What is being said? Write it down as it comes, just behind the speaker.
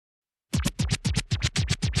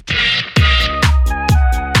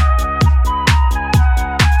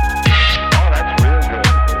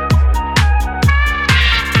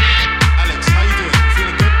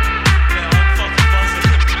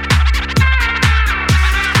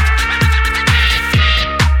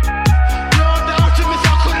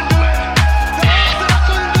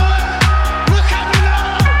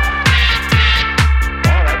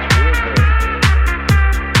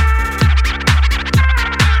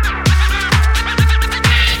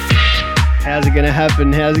it going to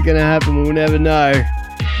happen? How's it going to happen? We'll never know.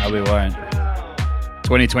 No, we won't.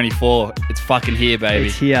 2024. It's fucking here, baby.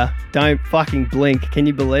 It's here. Don't fucking blink. Can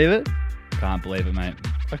you believe it? Can't believe it, mate.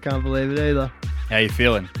 I can't believe it either. How you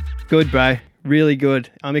feeling? Good, bro. Really good.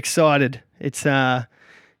 I'm excited. It's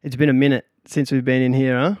been a minute since we've been in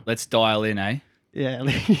here, huh? Let's dial in, eh? Yeah,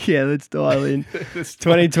 yeah. Let's dial in.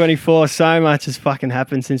 2024. So much has fucking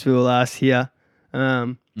happened since we were last here.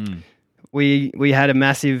 We had a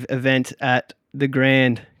massive event at the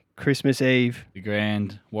Grand Christmas Eve. The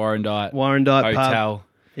Grand Warrandyte Hotel. Pub.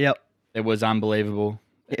 Yep. It was unbelievable.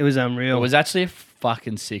 It was unreal. It was actually a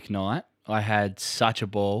fucking sick night. I had such a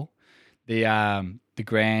ball. The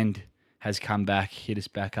Grand has come back, hit us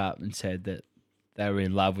back up and said that they were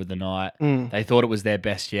in love with the night. They thought it was their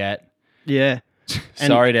best yet. Yeah.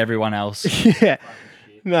 Sorry to everyone else. Yeah.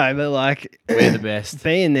 No, but like we're the best.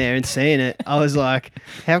 Being there and seeing it, I was like,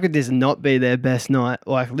 how could this not be their best night?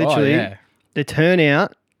 Like literally the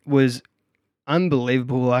turnout was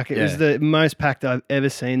unbelievable. Like it was the most packed I've ever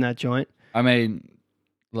seen that joint. I mean,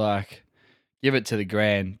 like, give it to the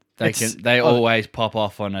Grand. They always pop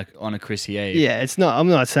off on a Chrissy Eve. Yeah, it's not. I'm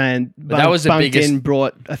not saying. But that was the Bunked biggest. In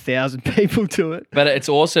brought 1,000 people to it. But it's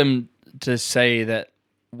awesome to see that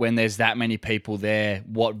when there's that many people there,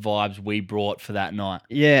 what vibes we brought for that night.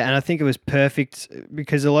 Yeah, and I think it was perfect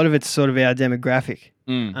because a lot of it's sort of our demographic.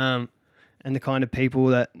 And the kind of people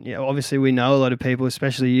that, obviously we know a lot of people,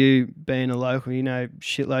 especially you being a local,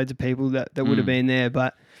 shitloads of people that would have been there.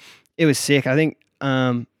 But it was sick. I think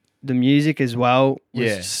the music as well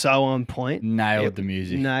was so on point. Nailed the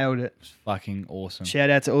music. Nailed it. It's fucking awesome. Shout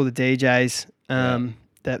out to all the DJs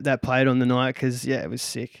that played on the night because, it was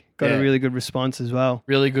sick. Got a really good response as well.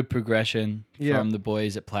 Really good progression from the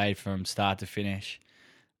boys that played from start to finish.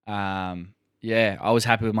 I was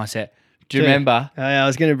happy with my set. Do you remember? Oh, yeah, I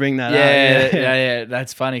was going to bring that up. Yeah.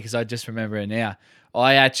 That's funny because I just remember it now.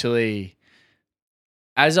 I actually,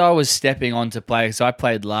 as I was stepping on to play, because I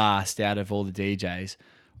played last out of all the DJs,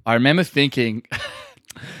 I remember thinking,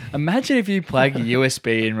 imagine if you plug your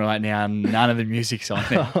USB in right now and none of the music's on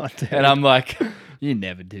it. Oh, and I'm like, you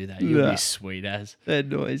never do that. You'll be sweet as. That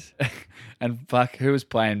noise. And fuck, who was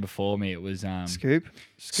playing before me? It was Scoop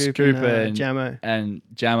and Jamo. And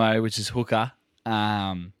Jamo, which is Hooker.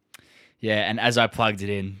 And as I plugged it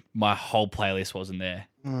in, my whole playlist wasn't there.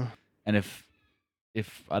 And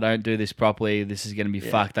if I don't do this properly, this is going to be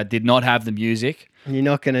fucked. I did not have the music. And you're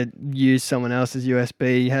not going to use someone else's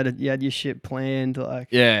USB. You had your shit planned. Like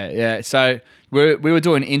So we were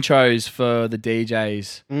doing intros for the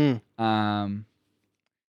DJs.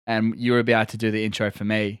 And you were about to do the intro for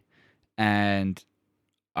me. And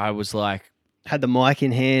I was like... Had the mic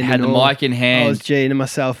in hand. I was G'ing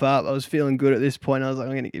myself up. I was feeling good at this point. I was like,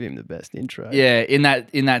 I'm going to give him the best intro. Yeah, in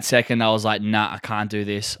that second, I was like, nah, I can't do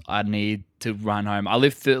this. I need to run home. I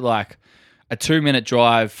lived through like a 2-minute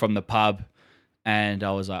drive from the pub, and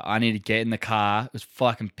I was like, I need to get in the car. It was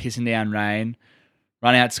fucking pissing down rain.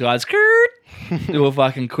 Run outside, do a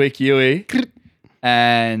fucking quick Yui,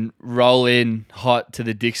 and roll in hot to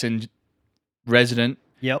the Dixon resident.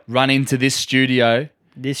 Yep. Run into this studio.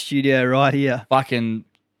 This studio right here. Fucking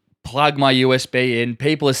plug my USB in.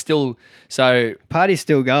 People are still... So... Party's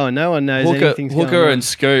still going. No one knows anything's going on. Hooker and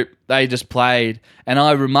Scoop, they just played. And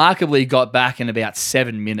I remarkably got back in about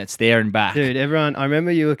 7 minutes there and back. Dude, everyone... I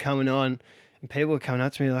remember you were coming on and people were coming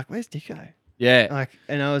up to me like, where's Dicko? Yeah.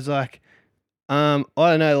 And I was like, I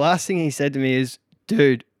don't know. Last thing he said to me is,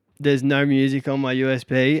 dude, there's no music on my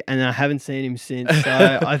USB, and I haven't seen him since.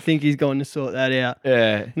 So I think he's going to sort that out.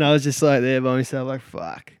 Yeah. And I was just like there by myself, like,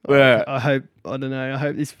 fuck. Yeah. I hope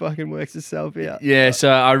this fucking works itself out. Yeah.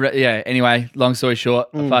 So anyway, long story short,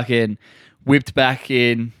 I fucking whipped back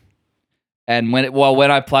in, and when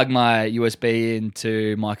I plugged my USB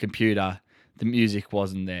into my computer, the music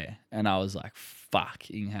wasn't there, and I was like,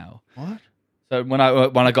 fucking hell. What? So when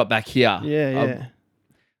I got back here,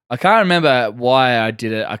 I can't remember why I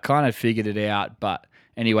did it. I kind of figured it out. But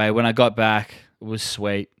anyway, when I got back, it was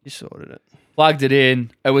sweet. You sorted it. Plugged it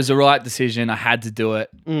in. It was the right decision. I had to do it.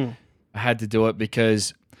 I had to do it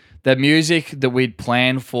because the music that we'd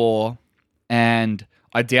planned for, and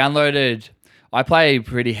I play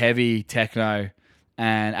pretty heavy techno,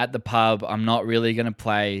 and at the pub, I'm not really going to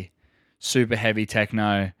play super heavy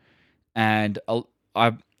techno. And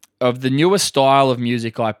of the newest style of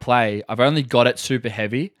music I play, I've only got it super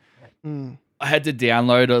heavy. I had to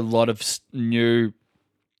download a lot of new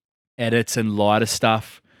edits and lighter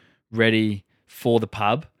stuff ready for the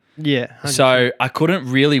pub. Yeah. 100%. So I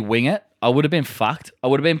couldn't really wing it. I would have been fucked. I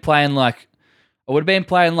would have been playing like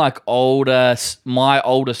my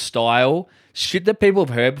older style shit that people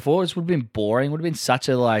have heard before. It would have been boring. It would have been such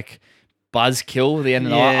a like buzzkill at the end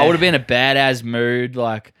of the night. I would have been in a badass mood,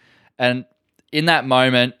 like, and in that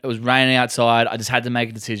moment, it was raining outside. I just had to make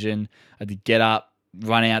a decision. I had to get up,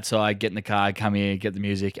 run outside, get in the car, come here, get the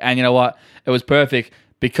music. And you know what? It was perfect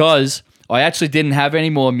because I actually didn't have any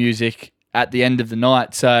more music at the end of the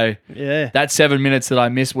night. So that 7 minutes that I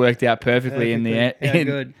missed worked out perfectly. In the end.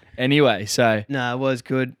 Good. Anyway, so. No, it was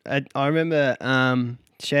good. I remember,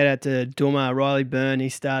 shout out to Duma, Riley Byrne. He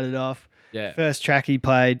started off. Yeah. First track he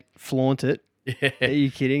played, Flaunt It. Yeah. Are you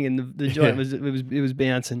kidding? And the joint it was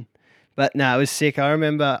bouncing. But no, it was sick. I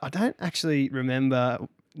don't actually remember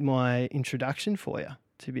my introduction for you,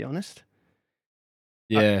 to be honest.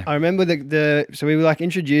 Yeah. I remember so we were like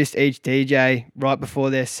introduced each DJ right before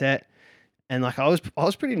their set, and like I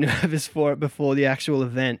was pretty nervous for it before the actual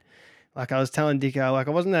event. Like I was telling Dicko, like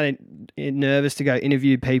I wasn't that nervous to go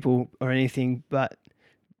interview people or anything, but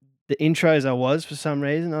the intros I was for some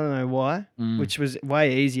reason. I don't know why, which was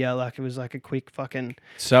way easier. Like it was like a quick fucking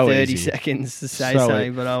 30 seconds to say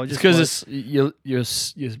something, but I was just because you're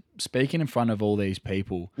speaking in front of all these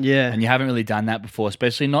people, and you haven't really done that before,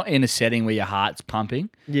 especially not in a setting where your heart's pumping.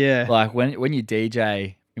 Yeah, like when you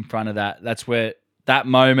DJ in front of that's where that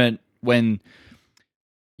moment when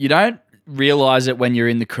you don't realize it when you're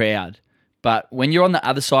in the crowd. But when you're on the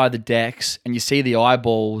other side of the decks and you see the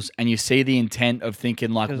eyeballs and you see the intent of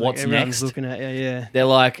thinking like, what's next? Looking at you, they're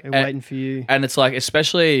like waiting for you. And it's like,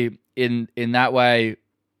 especially in that way,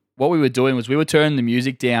 what we were doing was we were turning the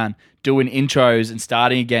music down, doing intros and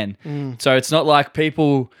starting again. So it's not like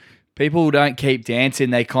people don't keep dancing.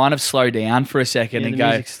 They kind of slow down for a second and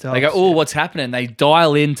go, oh, what's happening? They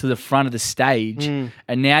dial into the front of the stage,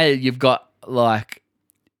 and now you've got like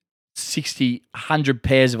 60, 100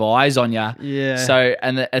 pairs of eyes on you. Yeah. So,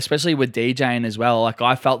 and especially with DJing as well, like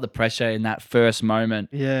I felt the pressure in that first moment.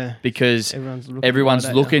 Yeah. Because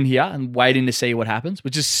everyone's looking here and waiting to see what happens,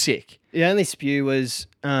 which is sick. The only spew was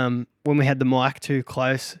when we had the mic too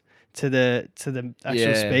close to the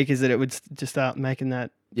actual speakers that it would just start making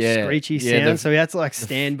that screechy sound. So we had to like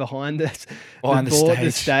stand behind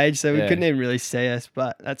the stage. So we couldn't even really see us,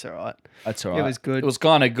 but that's all right. That's all right. It was good. It was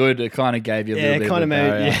kind of good. It kind of gave you a little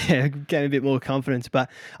bit of gave me a bit more confidence,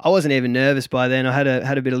 but I wasn't even nervous by then. I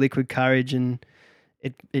had a bit of liquid courage and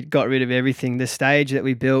it got rid of everything. The stage that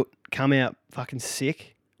we built come out fucking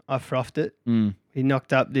sick. I frothed it. We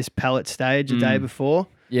knocked up this pallet stage the day before.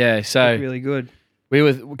 Yeah, so really good.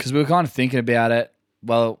 Because we were kind of thinking about it.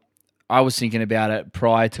 Well, I was thinking about it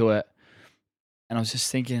prior to it, and I was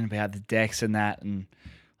just thinking about the decks and that, and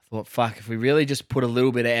I thought, fuck, if we really just put a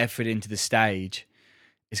little bit of effort into the stage,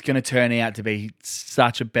 it's going to turn out to be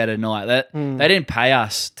such a better night. They didn't pay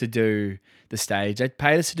us to do the stage; they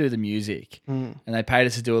paid us to do the music, and they paid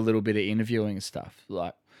us to do a little bit of interviewing and stuff.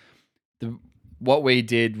 Like what we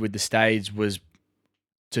did with the stage was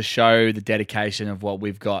to show the dedication of what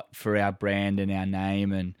we've got for our brand and our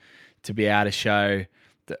name, and to be able to show.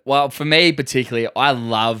 Well, for me particularly, I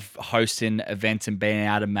love hosting events and being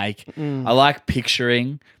able to make. I like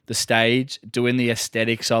picturing the stage, doing the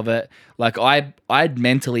aesthetics of it. Like I'd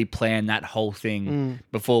mentally planned that whole thing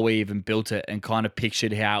before we even built it, and kind of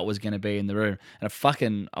pictured how it was going to be in the room.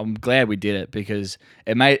 And I'm glad we did it, because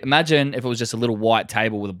imagine if it was just a little white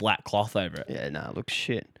table with a black cloth over it. Yeah, no, it looks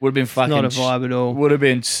shit. Would have been fucking not a vibe at all. Would have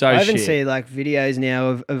been so shit. I even see like videos now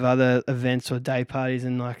of other events or day parties,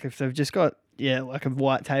 and like if they've just got like a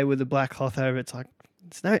white table with a black cloth over it's like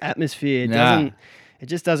it's no atmosphere. It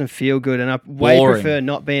just doesn't feel good, and I way prefer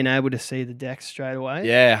not being able to see the decks straight away.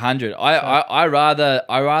 Yeah, 100. I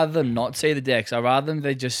rather them not see the decks. I rather them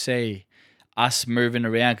they just see us moving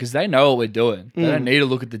around, because they know what we're doing. They don't need to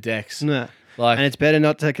look at the decks. No. And it's better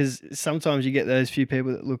not to, because sometimes you get those few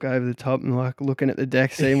people that look over the top and like looking at the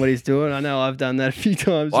deck, seeing what he's doing. I know I've done that a few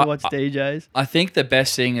times to watch DJs. I think the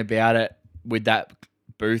best thing about it with that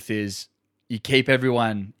booth is you keep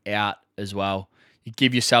everyone out as well. You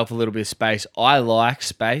give yourself a little bit of space. I like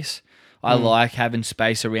space. I like having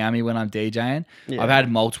space around me when I'm DJing. Yeah. I've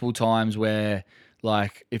had multiple times where,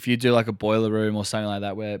 like, if you do like a boiler room or something like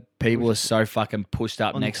that, where people are so fucking pushed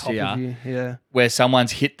up next to you, where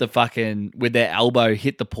someone's hit the fucking, with their elbow,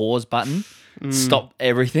 hit the pause button, stop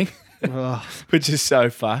everything, which is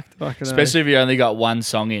so fucked. Especially if you only got one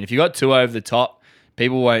song in. If you got two over the top,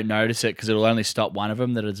 people won't notice it because it'll only stop one of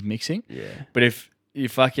them that it's mixing. Yeah. But if you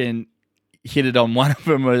fucking hit it on one of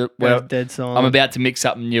them where dead silent. I'm about to mix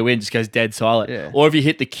something new in, just goes dead silent. Yeah. Or if you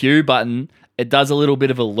hit the cue button, it does a little bit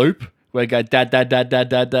of a loop where it goes da da da da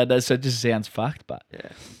da da da. So it just sounds fucked. But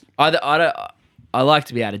I like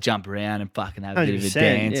to be able to jump around and fucking have a bit of a 100%.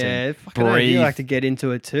 dance Yeah, and fucking oath. breathe. You like to get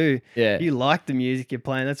into it too. Yeah. You like the music you're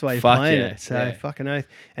playing. That's why you're Fuck playing yeah, it. So yeah. fucking oath.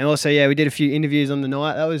 And also, yeah, we did a few interviews on the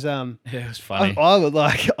night. That was Yeah, it was funny. I would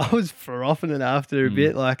like I was frothing it after a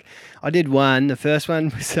bit. Like I did one. The first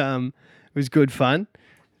one was good fun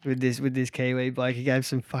with this Kiwi bloke. He gave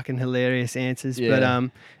some fucking hilarious answers. Yeah.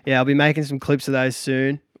 But yeah, I'll be making some clips of those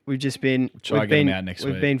soon. We've just been Try get them out next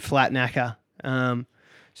we've week. been flat knacker.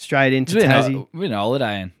 Straight into We've Tassie. been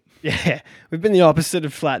holidaying. Yeah, we've been the opposite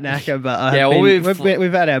of flat knacker, but Yeah, well,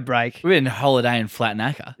 we've had our break. We've been holidaying flat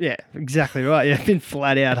knacker. Yeah, exactly right. Yeah, been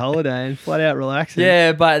flat out holidaying, flat out relaxing.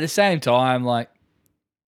 Yeah, but at the same time, like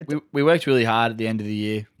we worked really hard at the end of the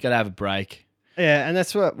year. Got to have a break. Yeah, and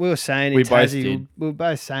that's what we were saying. We in both Tassie. did. We were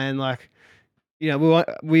both saying like, you know,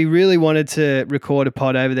 we really wanted to record a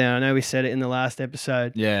pod over there. I know we said it in the last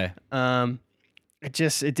episode. Yeah. It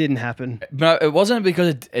didn't happen. No, it wasn't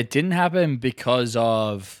because it didn't happen because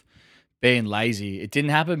of being lazy. It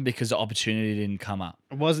didn't happen because the opportunity didn't come up.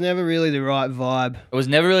 It was never really the right vibe. It was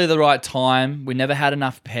never really the right time. We never had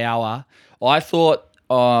enough power. I thought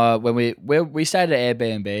when we stayed at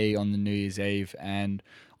Airbnb on the New Year's Eve, and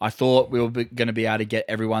I thought we were going to be able to get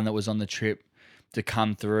everyone that was on the trip to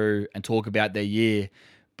come through and talk about their year.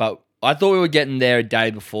 But I thought we were getting there a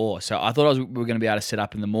day before. So I thought we were going to be able to set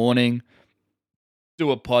up in the morning, do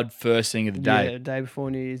a pod first thing of the day. Yeah, the day before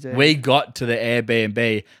New Year's Eve. We got to the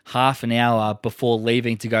Airbnb half an hour before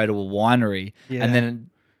leaving to go to a winery, and then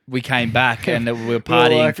we came back and we were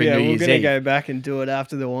partying for New Year's Eve. We're going to go back and do it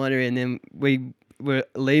after the winery, and then we were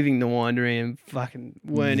leaving the winery and fucking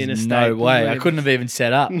weren't in a state. No way. I couldn't have even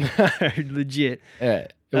set up. No, legit. Yeah.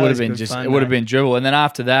 It would have been it would have been dribble. And then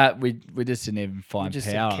after that, we just didn't even find just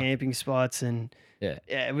power. At camping spots and yeah,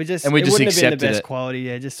 it we just wouldn't have been the accepted best it. quality.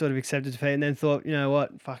 Yeah, just sort of accepted defeat, and then thought, you know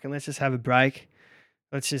what, fucking let's just have a break.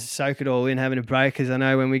 Let's just soak it all in, having a break, because I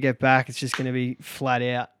know when we get back, it's just going to be flat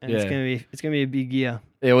out, and it's going to be a big year.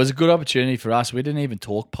 Yeah, it was a good opportunity for us. We didn't even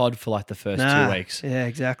talk pod for like the first 2 weeks. Yeah,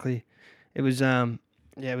 exactly. It was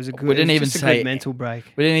it was a good. We didn't even just a say good mental break.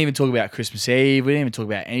 We didn't even talk about Christmas Eve. We didn't even talk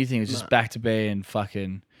about anything. It was just back to being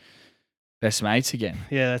fucking best mates again.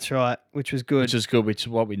 Yeah, that's right. Which was good. Which is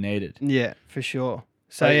what we needed. Yeah, for sure.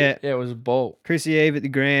 So yeah, it was a ball. Chrissy Eve at the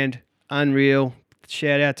Grand, unreal.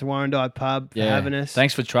 Shout out to Warrandyte Pub for having us.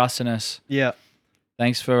 Thanks for trusting us. Yeah.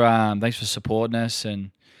 Thanks for supporting us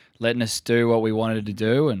and letting us do what we wanted to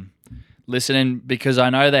do and listening, because I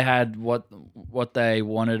know they had what they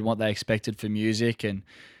wanted, what they expected for music, and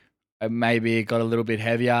maybe it got a little bit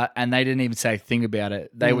heavier, and they didn't even say a thing about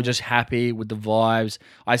it. They were just happy with the vibes.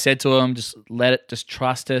 I said to them, just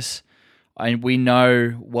trust us. And we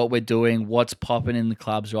know what we're doing, what's popping in the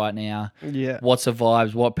clubs right now, what's the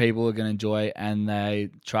vibes, what people are going to enjoy, and they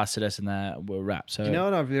trusted us and we're wrapped. So you know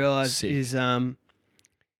what I've realised is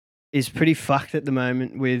pretty fucked at the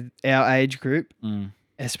moment with our age group,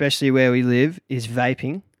 especially where we live, is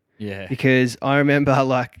vaping. Yeah. Because I remember,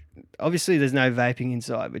 like, obviously there's no vaping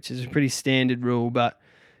inside, which is a pretty standard rule, but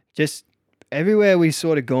just everywhere we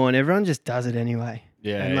sort of gone, everyone just does it anyway.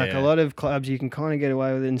 Yeah, and like a lot of clubs, you can kind of get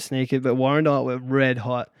away with it and sneak it, but Warrandyte were red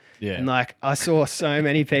hot. Yeah. And like I saw so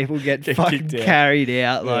many people get fucking carried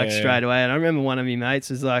out straight away. And I remember one of my mates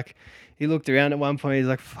was like, he looked around at one point, he's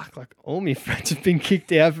like, fuck, like all my friends have been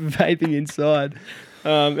kicked out for vaping inside.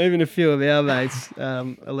 Even a few of our mates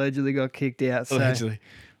allegedly got kicked out. So. Allegedly.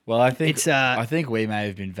 Well, I think we may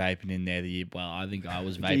have been vaping in there the year. Well, I think I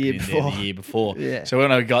was vaping in there the year before. Yeah. So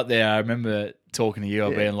when I got there, I remember talking to you,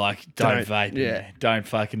 being like, "Don't vape, don't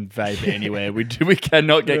fucking vape anywhere. We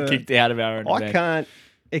cannot get kicked out of our own event." I can't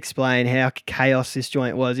explain how chaos this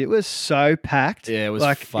joint was. It was so packed. Yeah, it was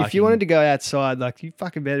like if you wanted to go outside, like you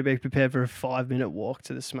fucking better be prepared for a 5-minute walk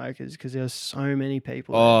to the smokers because there was so many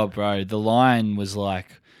people. Oh, bro, the line was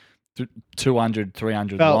like 200,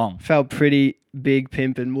 300 long. Felt pretty big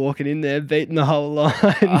pimping walking in there, beating the whole line,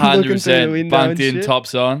 100% bunked in,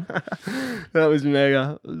 tops on. That was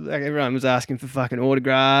mega. Like everyone was asking for fucking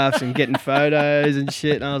autographs and getting photos and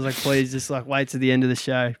shit. And I was like, please, just like wait to the end of the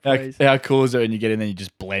show, please. How cool is it when you get in there and you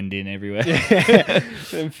just blend in everywhere?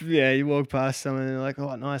 Yeah, you walk past someone and they're like,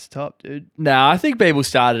 oh, nice top, dude. No, I think people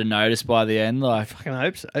started to notice by the end. Like, I fucking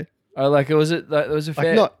hope so. Oh, like it was a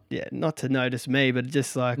fair. Not to notice me, but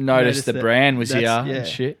just like notice the brand was here and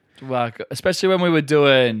shit. Like, especially when we were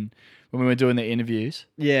doing the interviews.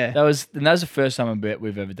 Yeah, that was the first time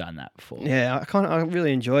we've ever done that before. Yeah, I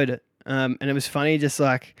really enjoyed it. And it was funny just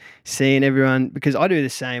like seeing everyone, because I do the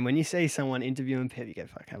same. When you see someone interviewing people, you go,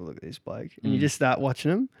 fuck, have a look at this bloke. And you just start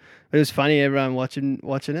watching them. But it was funny, everyone watching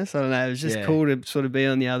us. I don't know. It was just cool to sort of be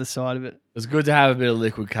on the other side of it. It was good to have a bit of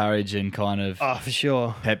liquid courage and kind of for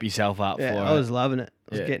sure pep yourself up for it. I was loving it.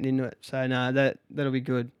 I was getting into it. So, no, that'll be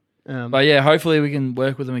good. But yeah, hopefully we can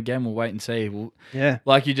work with them again. We'll wait and see.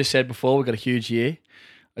 Like you just said before, we've got a huge year.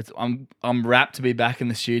 I'm rapt to be back in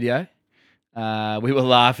the studio. We were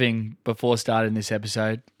laughing before starting this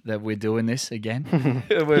episode that we're doing this again.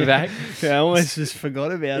 We're back. I almost just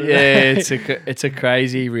forgot about it. Yeah, it's a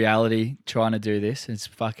crazy reality trying to do this. It's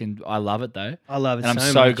fucking. I love it though. I love it. And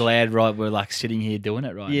I'm so much. glad. Right, we're like sitting here doing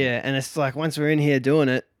it right. Yeah, now. and it's like once we're in here doing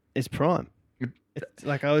it, it's prime. It's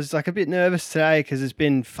like I was like a bit nervous today because it's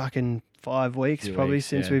been fucking 5 weeks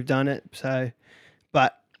since we've done it. So,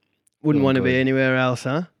 but wouldn't want to be anywhere else,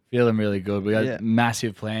 huh? Feeling really good. We got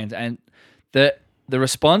massive plans, and the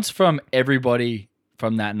response from everybody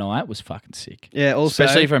from that night was fucking sick. Yeah, also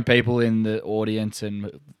especially from people in the audience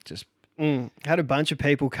and just had a bunch of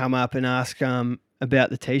people come up and ask about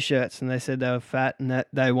the t-shirts, and they said they were fat and that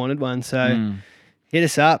they wanted one. So hit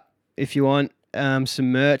us up if you want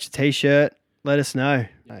some merch, t-shirt. Let us know.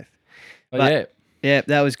 But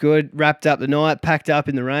that was good. Wrapped up the night, packed up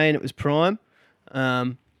in the rain. It was prime,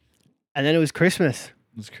 and then it was Christmas.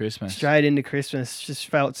 It was Christmas. Straight into Christmas. Just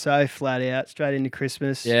felt so flat out. Straight into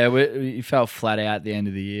Christmas. Yeah, you felt flat out at the end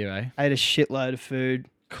of the year, eh? Ate a shitload of food.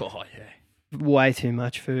 God, yeah. Way too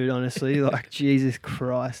much food, honestly. Like, Jesus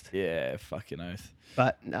Christ. Yeah, fucking oath.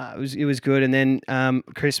 But no, it was good. And then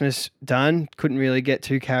Christmas done. Couldn't really get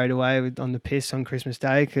too carried away on the piss on Christmas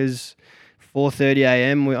Day because 4:30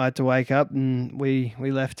 a.m. I had to wake up and we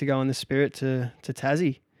left to go on the Spirit to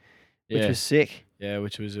Tassie, which was sick. Yeah,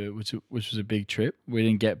 which was a big trip. We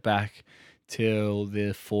didn't get back till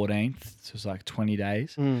the 14th. So it was like 20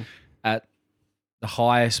 days. At the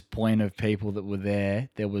highest point of people that were there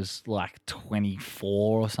was like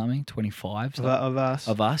 24 or something, 25 of us.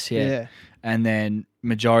 Of us, yeah. And then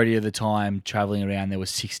majority of the time traveling around, there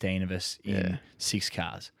was 16 of us in 6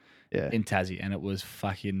 cars. In Tassie, and it was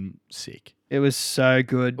fucking sick. It was so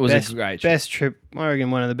good. It was a great trip. Best trip. I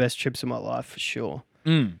reckon one of the best trips of my life for sure.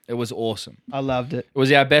 It was awesome. I loved it. It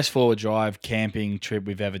was our best forward drive camping trip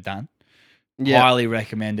we've ever done. Yep. Highly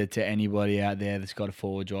recommended to anybody out there that's got a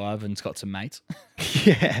forward drive and's got some mates.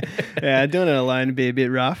 Yeah, doing it alone would be a bit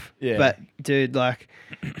rough. Yeah. But, dude, like,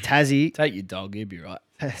 Tassie. Take your dog, you'll be right.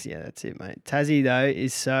 Yeah, that's it, mate. Tassie, though,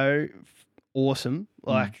 is so awesome.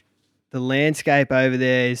 Like, the landscape over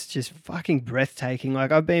there is just fucking breathtaking.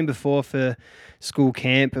 Like, I've been before for school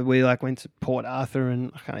camp, and we like went to Port Arthur,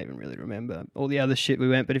 and I can't even really remember all the other shit we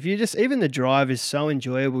went. But if you just, even the drive is so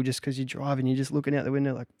enjoyable just because you drive and you're just looking out the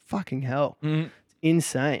window like, fucking hell. It's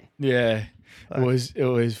insane. Yeah, like, it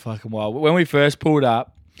was fucking wild. When we first pulled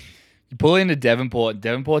up, you pull into Devonport.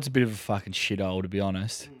 Devonport's a bit of a fucking shithole, to be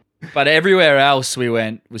honest. But everywhere else we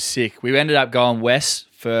went was sick. We ended up going west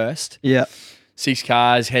first. Yeah. 6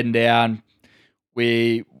 cars heading down.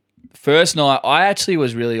 First night, I actually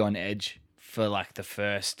was really on edge for like the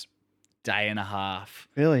first day and a half.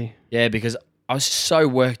 Really? Yeah, because I was so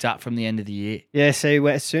worked up from the end of the year. Yeah, see,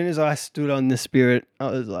 as soon as I stood on the Spirit, I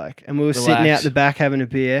was like, and we were sitting out the back having a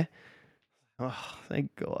beer. Oh,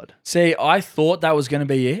 thank God. See, I thought that was going to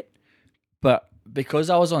be it, but because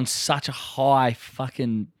I was on such a high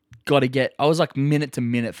fucking I was like minute to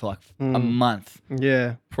minute for like a month.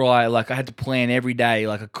 Yeah. Prior, like I had to plan every day.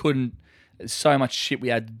 Like I couldn't, so much shit we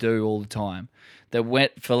had to do all the time. That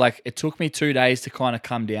went for like, it took me 2 days to kind of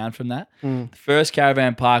come down from that. The first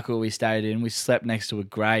caravan park where we stayed in, we slept next to a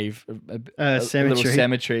grave, a cemetery. little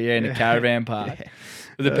cemetery, in a caravan park.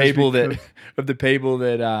 Of the people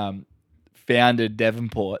that founded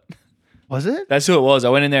Devonport. Was it? That's who it was. I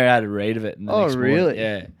went in there and had a read of it. And the next really? Morning,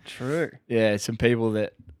 yeah. True. Yeah, some people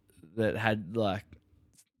that had like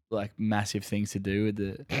massive things to do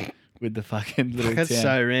with the fucking little That's town.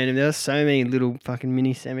 so random. There were so many little fucking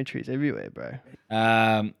mini cemeteries everywhere, bro.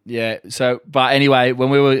 Yeah. So, but anyway, when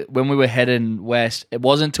we were heading west, it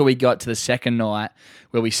wasn't until we got to the second night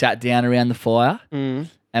where we sat down around the fire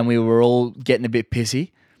and we were all getting a bit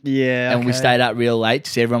pissy. Yeah. And we stayed up real late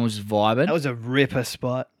because everyone was vibing. That was a ripper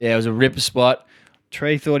spot. Yeah, it was a ripper spot.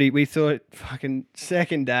 We thought fucking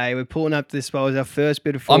second day, we're pulling up to this spot. It was our first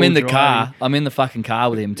bit of forward I'm in the driving. car. I'm in the fucking car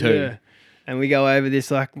with him too. Yeah. And we go over this,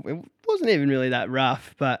 like, it wasn't even really that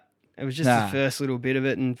rough, but it was just the first little bit of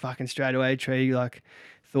it, and fucking straight away, Tree, like,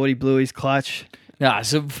 thought he blew his clutch.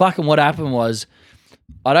 So fucking what happened was,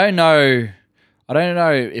 I don't know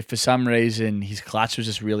if for some reason his clutch was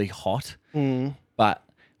just really hot, but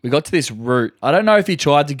we got to this route. I don't know if he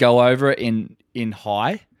tried to go over it in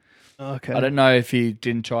high, Okay. I don't know if he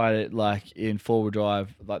didn't try it like in 4-wheel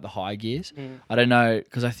drive, like the high gears. I don't know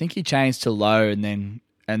because I think he changed to low and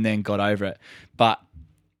then got over it. But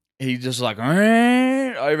he just like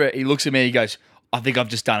over it. He looks at me. He goes, "I think I've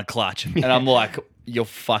just done a clutch," and I'm like, "You're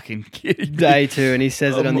fucking kidding me." Day 2, and he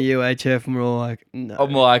says it on the UHF, and we're all like, "No."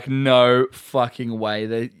 I'm like, "No fucking way."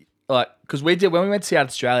 They like because we did when we went to South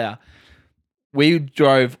Australia, we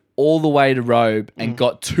drove all the way to Robe and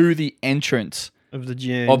got to the entrance Of the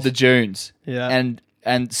dunes. Yeah.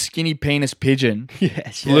 And Skinny Penis Pigeon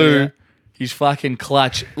Yes, blew yeah. his fucking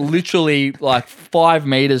clutch literally like 5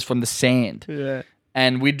 meters from the sand. Yeah.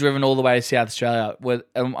 And we'd driven all the way to South Australia.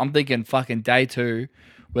 I'm thinking fucking day 2,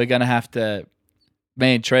 we're going to have to,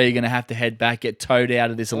 me and Tree are going to have to head back, get towed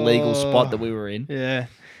out of this illegal spot that we were in. Yeah.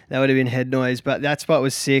 That would have been head noise, but that spot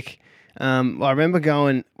was sick. I remember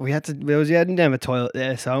going, we didn't have a toilet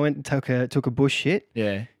there, so I went and took a bush shit.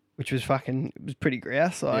 Yeah. Which was it was pretty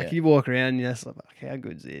grouse. Like, Yeah. you walk around and you're just like, how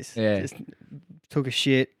good's this? Yeah. Just took a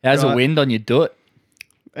shit. How's the wind on your doot?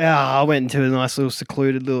 Yeah, I went into a nice little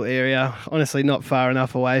secluded little area. Honestly, not far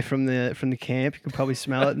enough away from the camp. You could probably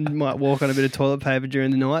smell it and might walk on a bit of toilet paper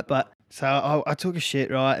during the night. But so I took a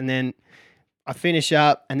shit, right? And then I finish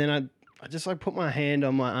up and then I just like put my hand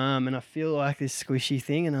on my arm and I feel like this squishy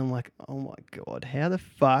thing and I'm like, oh my God, how the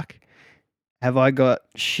fuck have I got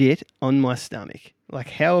shit on my stomach? Like,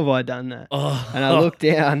 how have I done that? Oh. And I look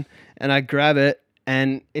down and I grab it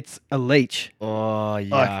and it's a leech. Oh,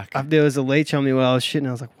 yuck. Like, there was a leech on me while I was shitting.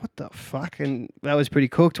 I was like, what the fuck? And that was pretty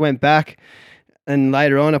cooked. Went back and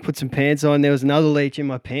later on I put some pants on. There was another leech in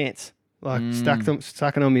my pants. Like stuck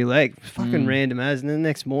it on my leg. Fucking random as. And then the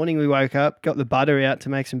next morning we woke up, got the butter out to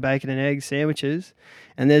make some bacon and egg sandwiches,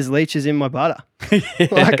 and there's leeches in my butter.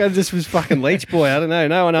 Like I just was fucking leech boy. I don't know.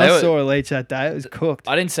 No one else saw a leech that day. It was cooked.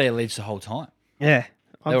 I didn't see a leech the whole time. Yeah.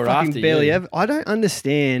 They were after you. I don't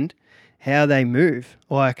understand how they move.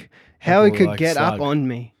 Like how it could like get slug. up on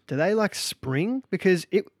me. Do they like spring? Because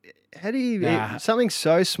something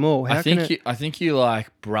so small. I think you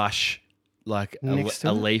like brush like Next to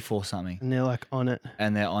a it? leaf or something, and they're like on it.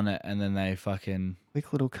 and they're on it, and then they fucking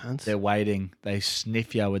Quick little cunts. they're waiting. They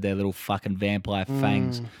sniff you with their little fucking vampire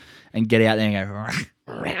fangs, and get out there and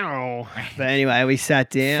go. But anyway, we sat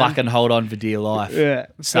down. Fucking hold on for dear life. Yeah.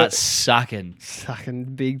 Start sucking.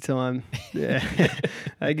 Sucking big time. Yeah.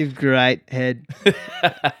 They give great head.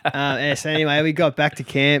 So anyway, we got back to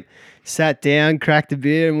camp, sat down, cracked a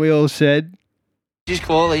beer, and we all said, Just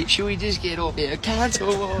call it. Should we just get off here?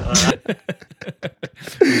 Cancel. It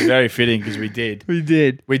was very fitting because we did. We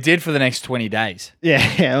did. We did for the next 20 days.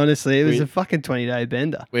 Yeah, honestly, it was a fucking 20-day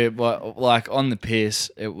bender. We like on the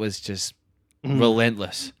piss, it was just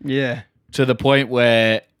relentless. Yeah. To the point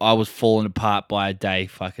where I was falling apart by day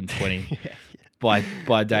fucking 20. By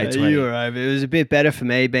day 20. You were over. It was a bit better for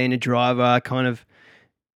me being a driver. I kind of,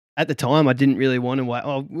 at the time, I didn't really want to wait.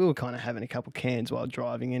 Oh, we were kind of having a couple cans while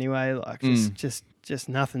driving anyway. Like just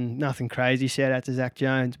nothing crazy. Shout out to Zach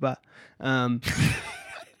Jones, but we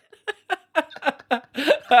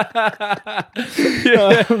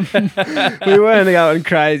weren't going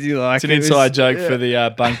crazy. Like It's an inside joke for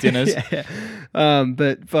the Bunked Inners.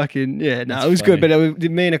 But fucking it was funny. good. But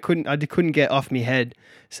it mean I couldn't get off my head,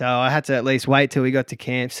 so I had to at least wait till we got to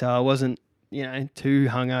camp, so I wasn't too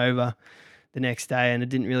hungover the next day, and it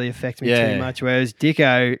didn't really affect me too much. Whereas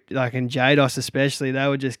Dicko, like, and Jados especially, they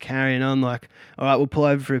were just carrying on like, all right, we'll pull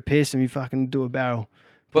over for a piss and we fucking do a barrel.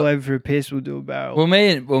 Pull over for a piss, we'll do a barrel. Well,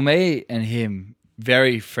 me and him,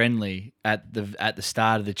 very friendly at the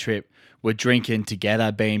start of the trip, were drinking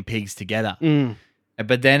together, being pigs together.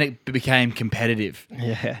 But then it became competitive.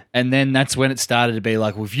 Yeah. And then that's when it started to be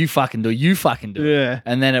like, well, if you fucking do it, you fucking do it. Yeah.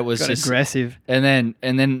 And then it was Got just aggressive. And then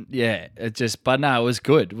it just, but no, it was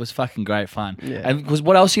good. It was fucking great fun. Yeah. And because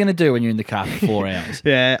what else are you going to do when you're in the car for 4 hours?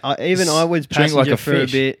 Yeah. I was Drink like passenger a for a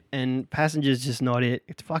fish. bit, and passenger's just not it.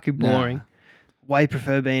 It's fucking boring. Nah. Way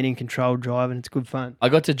prefer being in control driving. It's good fun. I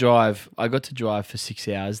got to drive for 6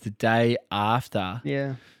 hours. The day after,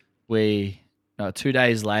 Yeah. 2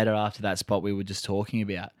 days later after that spot we were just talking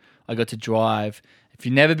about, I got to drive. If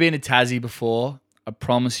you've never been to Tassie before, I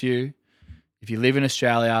promise you, if you live in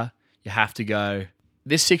Australia, you have to go.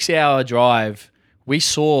 This 6 hour drive, we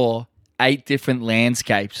saw 8 different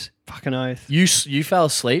landscapes. Fucking oath. You fell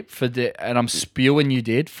asleep and I'm spewing you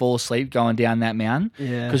did fall asleep going down that mountain.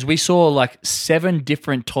 Yeah. Because we saw like 7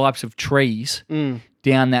 different types of trees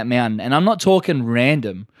down that mountain. And I'm not talking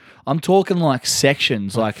random. I'm talking like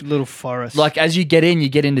sections, like little forest. Like as you get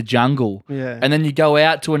into jungle. Yeah. And then you go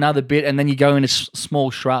out to another bit and then you go into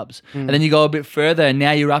small shrubs. And then you go a bit further and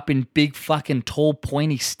now you're up in big fucking tall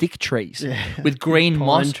pointy stick trees with green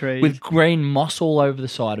moss trees. with green moss all over the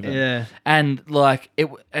side of it. Yeah. And like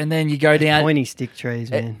and then you go down Pointy stick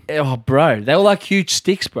trees, man. Oh bro, they were like huge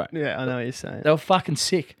sticks, bro. Yeah, I know what you're saying. They were fucking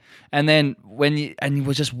sick. And then you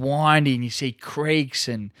were just windy and you see creeks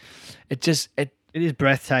and it is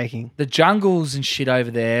breathtaking. the jungles and shit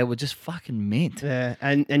over there were just fucking mint. Yeah,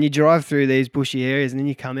 and you drive through these bushy areas and then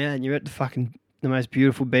you come out and you're at the most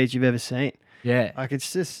beautiful beach you've ever seen. Yeah. Like it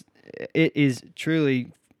is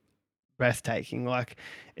truly breathtaking. Like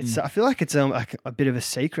I feel like it's like a bit of a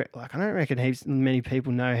secret. Like I don't reckon many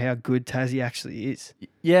people know how good Tassie actually is.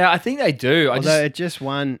 Yeah, I think they do. Although it just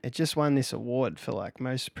won this award for like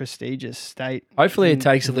most prestigious state. Hopefully it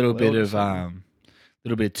takes a in the little bit world or of something.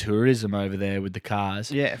 little bit of tourism over there with the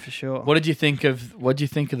cars. Yeah, for sure. What did you think of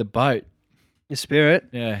the boat? The Spirit.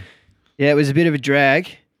 Yeah. Yeah, it was a bit of a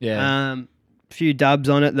drag. Yeah. Few dubs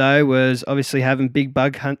on it though was obviously having big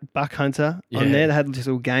buck hunter on there. They had this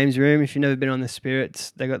little games room. If you've never been on the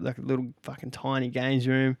Spirits, they got like a little fucking tiny games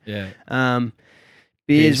room. Yeah.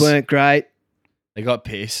 Beers weren't great. They got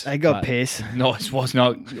piss. Piss. No, it was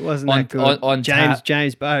not. It wasn't that good. On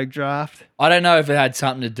James Bogue draft. I don't know if it had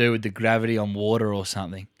something to do with the gravity on water or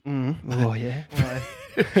something. Oh yeah.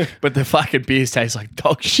 But the fucking beers taste like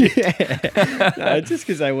dog shit. No, just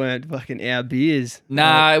because they weren't fucking our beers.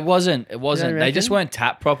 Nah, it wasn't. It wasn't. They just weren't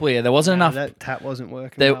tapped properly. There wasn't enough. That tap wasn't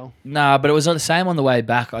working well. Nah, but it was the same on the way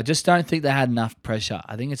back. I just don't think they had enough pressure.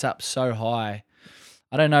 I think it's up so high.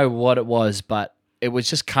 I don't know what it was, but it was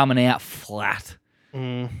just coming out flat.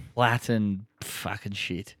 Flat and fucking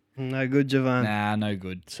shit. No good, Javon. Nah, no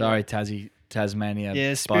good. Sorry, Tasmania.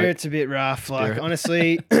 Yeah, Spirit's a bit rough. Like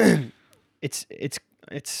honestly, it's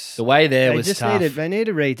the way there was tough. They need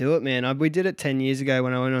to redo it, man. We did it 10 years ago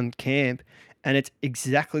when I went on camp, and it's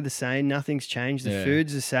exactly the same. Nothing's changed. The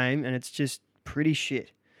food's the same, and it's just pretty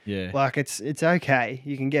shit. Yeah, like it's okay.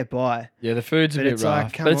 You can get by. Yeah, the food's a bit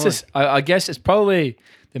rough, like, but it's just. I guess it's probably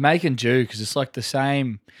they're making do because it's like the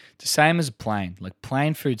same. It's the same as plain. Like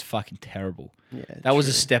plain food's fucking terrible. Yeah, that was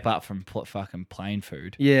a step up from fucking plain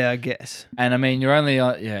food. Yeah, I guess. And I mean, you're only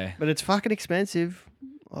but it's fucking expensive.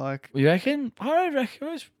 Like you reckon? I reckon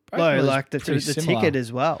it was. Like the ticket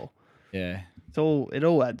as well. Yeah, it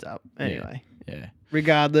all adds up. Anyway. Yeah.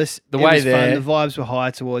 Regardless, the way there, fun. The vibes were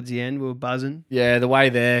high towards the end. We were buzzing. Yeah, the way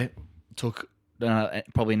there took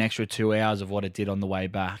probably an extra 2 hours of what it did on the way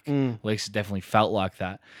back. At least it definitely felt like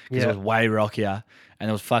that because it was way rockier and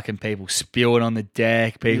there was fucking people spewing on the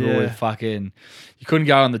deck. People were fucking. You couldn't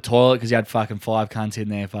go on the toilet because you had fucking 5 cunts in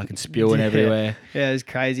there fucking spewing everywhere. Yeah, it was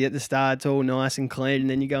crazy. At the start, it's all nice and clean, and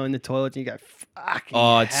then you go in the toilet and you go,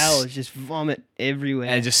 fucking hell, it's just vomit everywhere.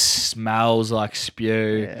 And it just smells like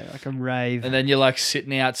spew. Yeah, like a rave. And then you're like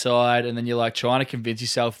sitting outside and then you're like trying to convince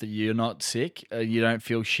yourself that you're not sick, you don't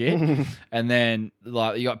feel shit. And then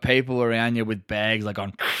like you got people around you with bags like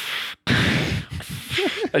on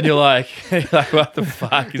and you're like what the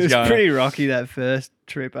fuck is going on? It was pretty rocky that first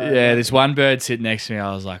trip over. Yeah, this one bird sitting next to me,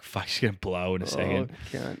 I was like, fuck, she's going to blow in a second.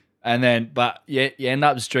 Can't. And then, but you end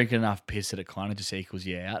up just drinking enough piss that it kind of just equals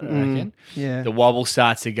you out, I reckon. Yeah. The wobble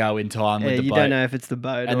starts to go in time with the boat. You don't know if it's the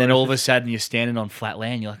boat. And then all of a sudden you're standing on flat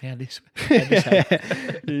land. You're like, how'd this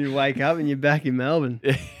You wake up and you're back in Melbourne.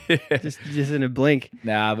 just in a blink.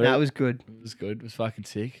 Nah, but it was good. It was good. It was fucking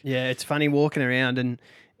sick. Yeah, it's funny walking around and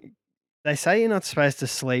they say you're not supposed to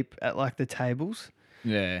sleep at like the tables.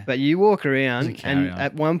 Yeah. But you walk around and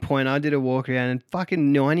at one point I did a walk around and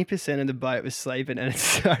fucking 90% of the boat was sleeping and it's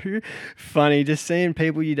so funny just seeing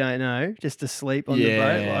people you don't know just asleep on the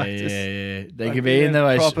boat. Like, They could be in the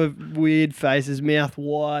most proper weird faces, mouth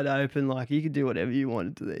wide open, like you could do whatever you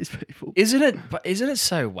wanted to these people. Isn't it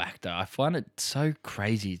so whack though? I find it so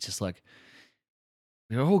crazy. It's just like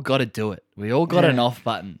we all got to do it. We all got an off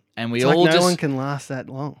button and no one can last that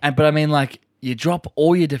long. But I mean like you drop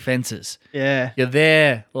all your defenses. Yeah. You're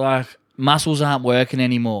there, like, muscles aren't working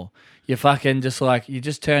anymore. You're fucking just like, you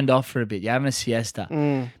just turned off for a bit. You're having a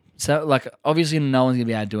siesta. So, like, obviously no one's going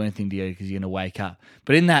to be able to do anything to you because you're going to wake up.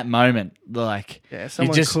 But in that moment, like,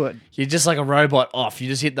 someone could. You're just like a robot off. You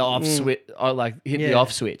just hit the off switch, the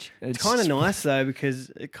off switch. It's kind of nice, though,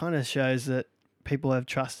 because it kind of shows that people have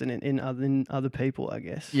trust in other people, I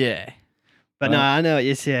guess. Yeah. But no, I know.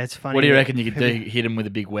 Yes, yeah, it's funny. What do you reckon you could do? Hit him with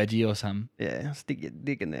a big wedgie or something? Yeah, stick your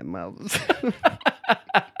dick in their mouths.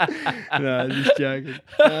 No, just joking.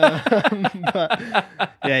 But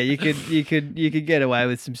yeah, you could get away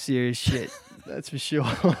with some serious shit. That's for sure.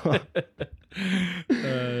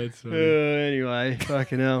 That's Anyway,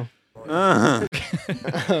 fucking hell.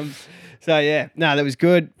 So yeah, no, that was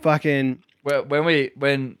good. Fucking. Well,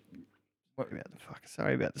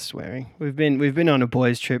 Sorry about the swearing. We've been on a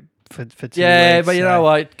boys' trip for 2 weeks. yeah, but you know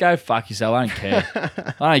what? Go fuck yourself. I don't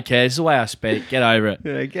care. I don't care. It's the way I speak. Get over it.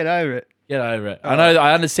 Yeah, get over it. Get over it. I know.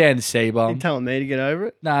 I understand the You C-bomb. telling me to get over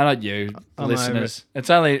it? No, not you, I'm listeners. It's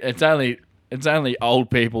only old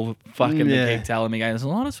people fucking that keep telling me, going, there's a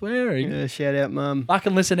lot of swearing. Yeah, shout out, mum. I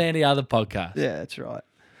can listen to any other podcast. Yeah, that's right.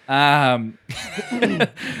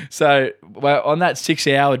 So on that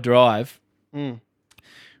 6-hour drive, Mm.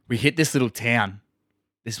 we hit this little town,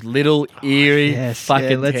 this little eerie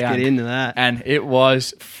fucking let's town. get into that. And it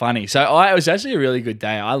was funny. So it was actually a really good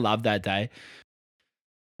day. I loved that day.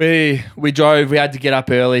 We drove. We had to get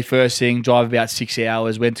up early first thing. Drive about 6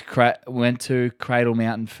 hours. Went to Cradle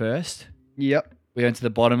Mountain first. Yep. We went to the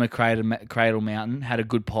bottom of Cradle Mountain. Had a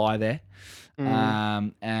good pie there.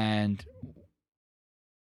 And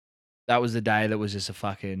that was the day that was just a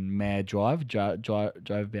fucking mad drive. Drove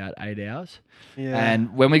about 8 hours. Yeah.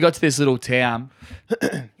 And when we got to this little town,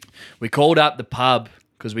 we called up the pub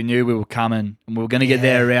because we knew we were coming and we were going to get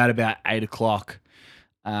there around about 8 o'clock.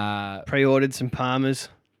 Pre-ordered some Palmers.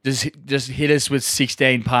 Just hit us with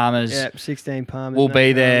 16 Palmers. Yep, 16 Palmers. We'll no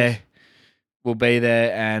be dramas. there. We'll be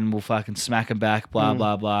there and we'll fucking smack them back, blah,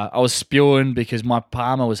 blah, blah. I was spewing because my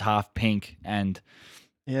Palmer was half pink and...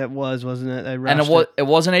 Yeah, it was, wasn't it? They rushed it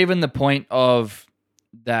wasn't even the point of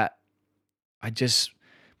that.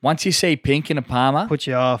 Once you see pink in a Palmer, Put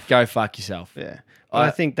you off. go fuck yourself. Yeah. Well,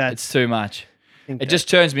 I think that's... It's too much. It just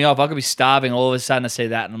turns me off. I could be starving. All of a sudden I see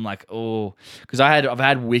that and I'm like, oh. Because I've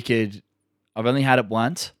had Wicked. I've only had it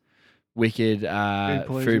once. Wicked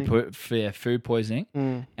food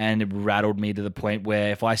poisoning. And it rattled me to the point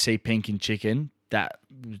where if I see pink in chicken, that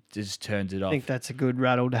just turns it off. I think that's a good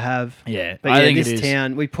rattle to have. Yeah. But I think this it is.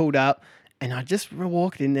 town, we pulled up and I just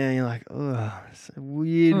walked in there and you're like, oh, it's a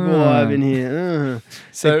weird vibe in here.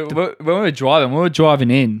 So when we were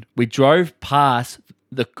driving in, we drove past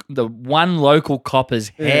the one local copper's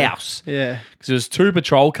house. Yeah. Because there was 2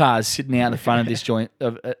 patrol cars sitting out in the front of this joint,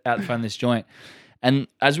 And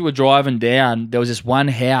as we were driving down, there was this one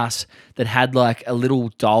house that had like a little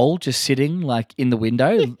doll just sitting like in the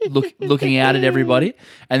window, looking out at everybody.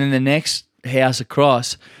 And then the next house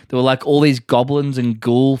across, there were like all these goblins and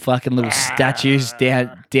ghoul fucking little statues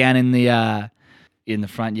down in the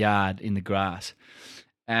front yard in the grass.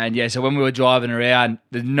 And yeah, so when we were driving around,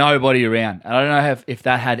 there's nobody around. And I don't know if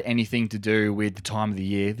that had anything to do with the time of the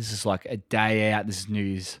year. This is like a day out. This is New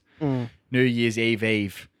Year's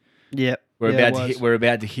Eve. Yep. We're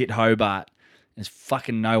about to hit Hobart. There's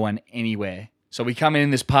fucking no one anywhere. So we come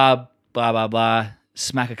in this pub, blah blah blah,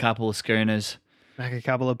 smack a couple of schooners, Smack a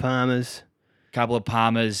couple of Palmers.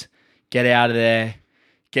 get out of there,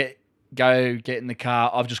 get in the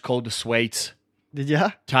car. I've just called the sweets. Did you?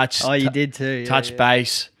 You did too. Touch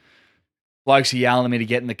base. Blokes are yelling at me to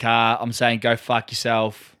get in the car. I'm saying go fuck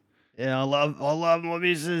yourself. Yeah, I love my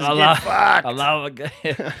missus. I Fucked. love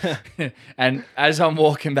it. And as I'm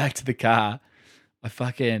walking back to the car, I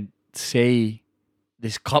fucking see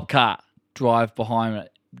this cop car drive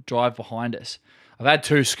behind us. I've had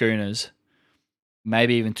 2 schooners,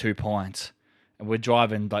 maybe even 2 pints, and we're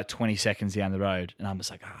driving like 20 seconds down the road, and I'm just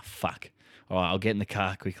like, fuck. All right, I'll get in the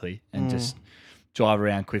car quickly and just drive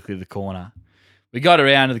around quickly to the corner. We got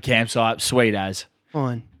around to the campsite, sweet as.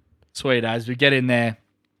 Fine. Sweet as. We get in there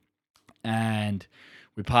and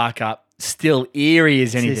we park up. Still eerie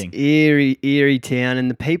as anything. It's this eerie town,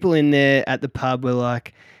 and the people in there at the pub were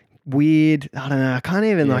like weird. I don't know. I can't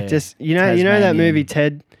even like just you know that movie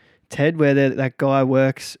Ted, where that guy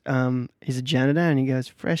works. He's a janitor and he goes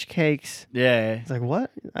fresh cakes. Yeah. It's like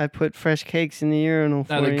what? I put fresh cakes in the urinal.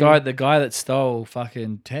 No, for the guy that stole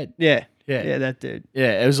fucking Ted. Yeah. Yeah. Yeah, that dude.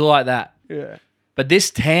 Yeah, it was like that. Yeah. But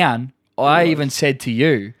this town, I even said to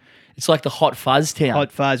you, it's like the Hot Fuzz town.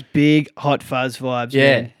 Hot Fuzz, big Hot Fuzz vibes.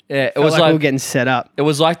 Yeah. Man. Yeah. It Felt was like like we were getting set up. It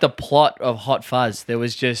was like the plot of Hot Fuzz. There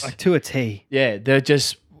was just Like to a T. Yeah, they're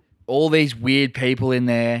just all these weird people in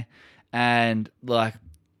there, and like,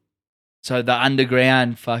 so the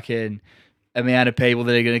underground fucking amount of people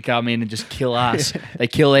that are going to come in and just kill us. They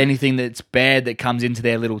kill anything that's bad that comes into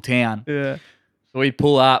their little town. Yeah. So we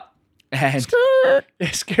pull up and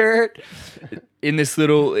skirt in this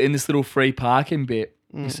little free parking bit.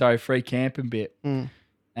 Sorry, free camping bit. And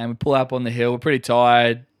we pull up on the hill. We're pretty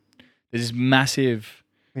tired. There's this massive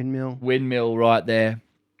windmill right there.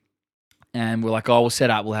 And we're like, we'll set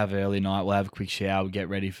up. We'll have an early night. We'll have a quick shower. We'll get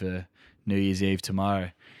ready for New Year's Eve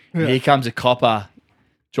tomorrow. Yeah. Here comes a copper,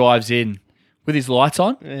 drives in. with his lights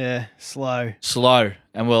on. Yeah, slow.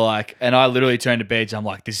 And we're like, and I literally turned to Beg. I'm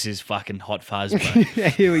like, this is fucking hot fuzz, bro.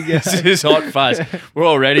 Here we go. This is hot fuzz. We're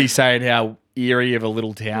already saying how eerie of a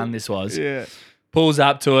little town this was. Yeah. Pulls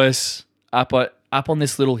up to us up on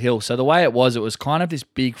this little hill. So the way it was kind of this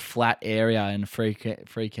big flat area and free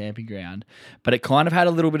camping ground, but it kind of had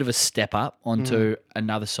a little bit of a step up onto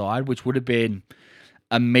another side, which would have been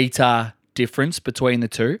a meter difference between the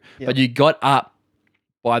two. Yep. But you got up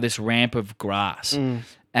by this ramp of grass,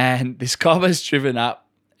 and this copper's driven up,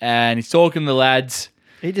 and he's talking to the lads.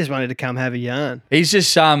 He just wanted to come have a yarn. She's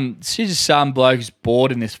just some bloke who's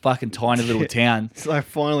bored in this fucking tiny little town. It's like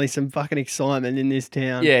finally some fucking excitement in this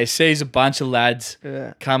town. Yeah, sees a bunch of lads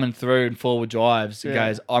coming through in forward drives. He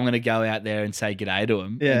goes, I'm going to go out there and say g'day to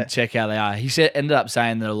them and check how they are. He ended up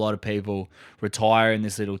saying that a lot of people retire in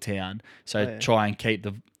this little town, so try and keep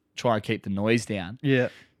the noise down. Yeah.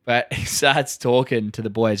 But he starts talking to the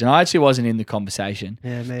boys, and I actually wasn't in the conversation.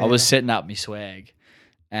 Yeah, man. I was setting up my swag,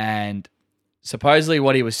 and supposedly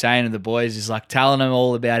what he was saying to the boys is like telling them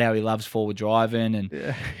all about how he loves forward driving,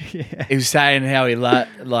 and he was saying how he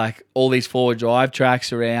like all these forward drive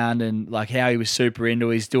tracks around, and like how he was super into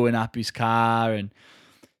his doing up his car, and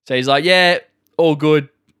so he's like, yeah, all good.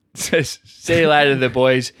 See you later, the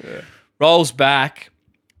boys. Rolls back,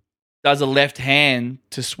 does a left hand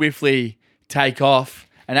to swiftly take off,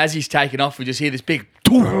 and as he's taking off, we just hear this big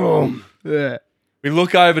boom. Yeah. We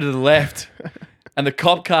look over to the left, and the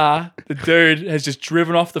cop car, the dude, has just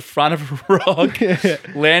driven off the front of a rock,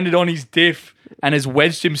 landed on his diff, and has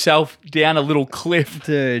wedged himself down a little cliff.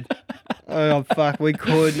 Dude. Oh, fuck. We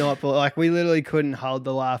could not, we literally couldn't hold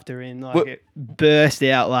the laughter in. It burst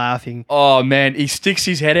out laughing. Oh, man. He sticks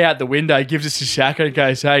his head out the window, gives us a shaka and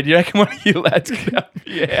goes, hey, do you reckon one of you lads can help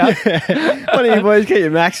me out? One of you boys get your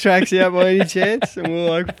max tracks out by any chance? And we're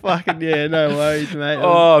like, fucking yeah, no worries, mate.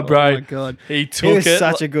 Oh, bro. Oh, my God. He was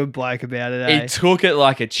such a good bloke about it, He took it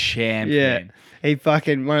like a champ, man. He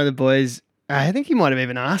fucking, one of the boys, I think he might have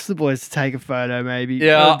even asked the boys to take a photo, maybe.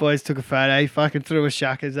 Yeah. One of the boys took a photo. He fucking threw his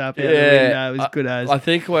shuckers up out the window. It was good as. I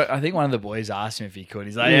think one of the boys asked him if he could.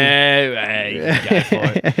 He's like, yeah, you can go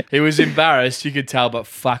for it. He was embarrassed, you could tell, but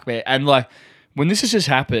fuck me. And like, when this has just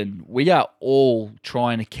happened, we are all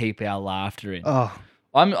trying to keep our laughter in. Oh.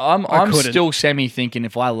 I'm still semi-thinking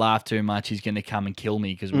if I laugh too much, he's going to come and kill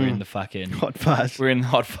me because we're in the fucking... Hot fuzz. We're in the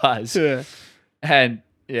hot fuzz. Yeah. And,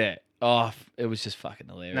 yeah. Oh, it was just fucking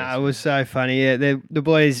hilarious. No, it was so funny. Yeah, the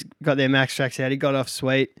boys got their max tracks out. He got off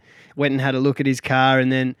sweet, went and had a look at his car,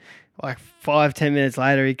 and then like 5-10 minutes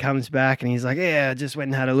later, he comes back and he's like, "Yeah, I just went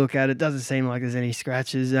and had a look at it. Doesn't seem like there's any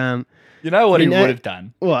scratches." You know what he would have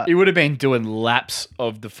done? What? He would have been doing laps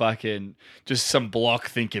of the fucking just some block,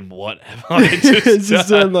 thinking, "What have I just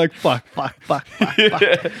done?" Like fuck.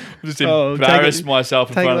 Just embarrassed myself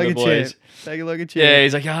in front of the boys. Take a look at you. Yeah,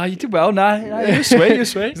 he's like, "Oh, you did well. No, you're sweet. You're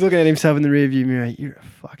sweet." He's looking at himself in the rearview mirror. You're a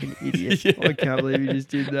fucking idiot. I can't believe you just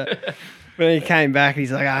did that. But then he came back and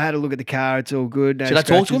he's like, I had a look at the car. It's all good. No Should I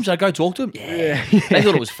talk to him? scratches." Should I go talk to him? Yeah. They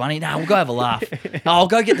thought it was funny. No, we'll go have a laugh. No, I'll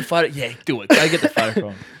go get the photo. Yeah, do it. Go get the photo from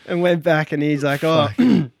him. And went back and he's like, "Oh,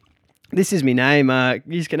 this is my name.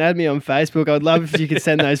 You can add me on Facebook. I'd love if you could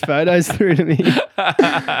send those photos through to me." He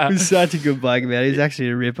was such a good bloke about it. He's actually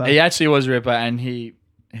a ripper. He actually was a ripper, and he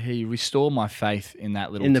restored my faith in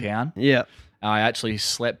that little town. Yeah. I actually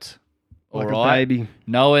slept all Like right, a baby.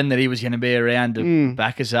 knowing that he was going to be around to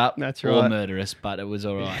back us up. That's or right. murder us, but it was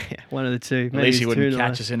all right. Yeah, one of the two. At least he wouldn't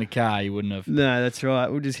catch us in a car. He wouldn't have. No, that's right.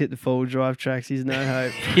 We'll just hit the forward drive tracks. There's no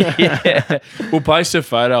hope. Yeah. We'll post a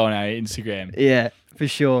photo on our Instagram. Yeah, for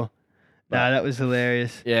sure. No, that was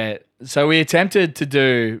hilarious. Yeah. So we attempted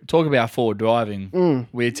to talk about forward driving.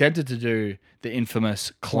 We attempted to do the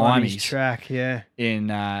infamous climbing track, yeah. in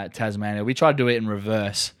Tasmania. We tried to do it in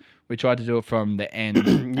reverse. We tried to do it from the end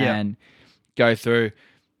and go through.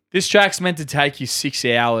 This track's meant to take you 6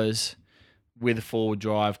 hours with a forward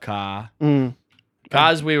drive car.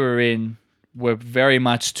 Cars we were in were very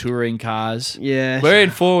much touring cars. Yeah. We're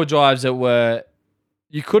in forward drives that were,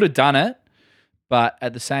 you could have done it, but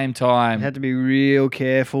at the same time, You had to be real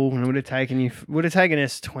careful, and it would have taken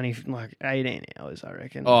us 18 hours, I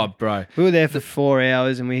reckon. oh, bro. We were there for 4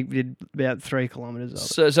 hours, and we did about 3 kilometers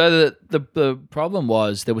of it. So the problem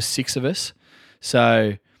was there were 6 of us.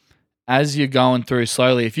 So as you're going through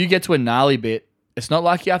slowly, if you get to a gnarly bit, it's not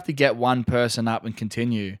like you have to get one person up and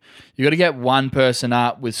continue. You got to get one person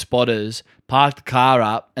up with spotters, park the car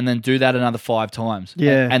up, and then do that another 5 times.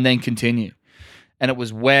 Yeah. And then continue. And it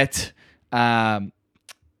was wet.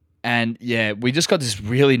 And yeah, we just got this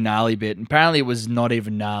really gnarly bit. And apparently it was not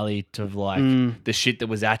even gnarly to like the shit that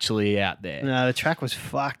was actually out there. No, the track was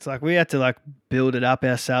fucked. Like we had to like build it up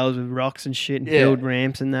ourselves with rocks and shit and build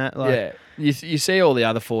ramps and that. Like, yeah. You see all the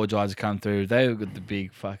other four drives that come through. They've got the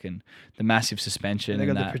big fucking, the massive suspension. They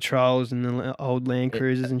got the patrols and the old Land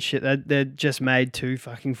Cruisers and shit. They're just made to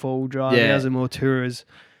fucking four-wheel drive. Yeah. Ours are more tourers.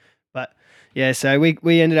 But yeah, so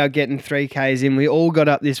we ended up getting 3Ks in. We all got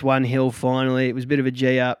up this one hill finally. It was a bit of a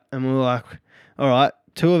G up, and we were like, all right,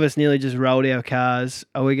 two of us nearly just rolled our cars.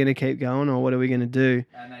 Are we going to keep going or what are we going to do?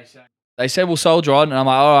 And they said we'll soldier on, and I'm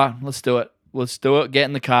like, all right, let's do it. Let's do it. Get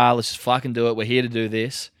in the car. Let's just fucking do it. We're here to do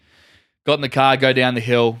this. Got in the car, go down the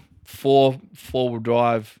hill. Four-wheel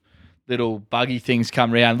drive little buggy things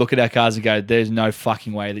come around, look at our cars and go, there's no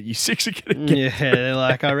fucking way that you six are going to get Yeah, they're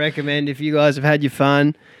like, I recommend if you guys have had your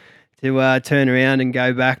fun to turn around and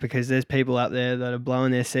go back because there's people up there that are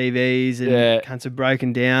blowing their CVs and cunts are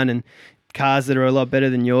broken down and cars that are a lot better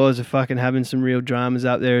than yours are fucking having some real dramas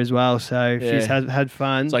up there as well. So if you've had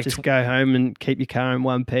fun, like just go home and keep your car in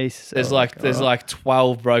one piece. So there's like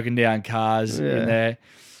 12 broken down cars in there.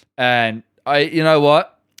 And you know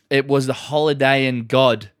what? It was the holiday in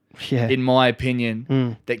God, in my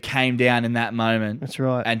opinion, that came down in that moment. That's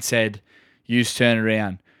right. And said, you turn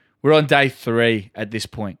around. We're on day 3 at this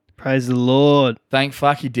point. Praise the Lord. Thank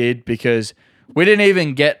fuck he did, because we didn't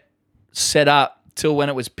even get set up till when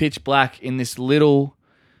it was pitch black in this little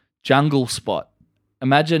jungle spot.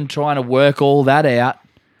 Imagine trying to work all that out,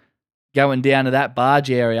 going down to that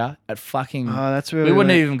barge area at fucking... Oh, that's where we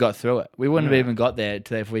wouldn't have even got through it. We wouldn't have even got there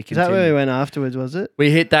if we continued. Is that where we went afterwards, was it?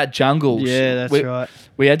 We hit that jungle. Yeah, that's right.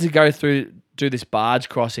 We had to go do this barge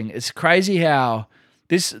crossing. It's crazy how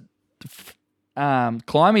this...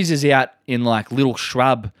 Climbers is out in like little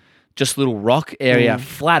shrub, just little rock area,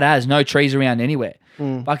 flat as, no trees around anywhere.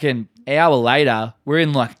 Fucking hour later, we're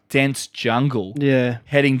in like dense jungle. Yeah.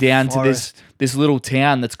 Heading down to this little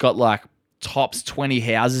town that's got like tops 20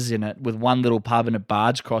 houses in it with one little pub and a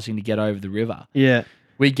barge crossing to get over the river. Yeah.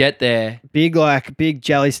 We get there. Big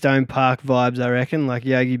Jellystone Park vibes, I reckon, like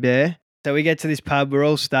Yogi Bear. So we get to this pub, we're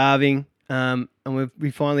all starving. And we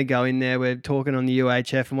finally go in there. We're talking on the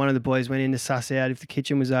UHF, and one of the boys went in to suss out if the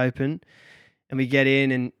kitchen was open. And we get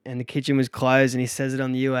in, and the kitchen was closed, and he says it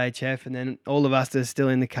on the UHF. And then all of us that are still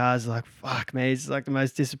in the cars are like, fuck me, it's like the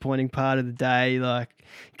most disappointing part of the day, like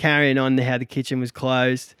carrying on how the kitchen was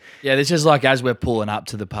closed. Yeah, this is like as we're pulling up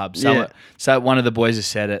to the pub. So one of the boys has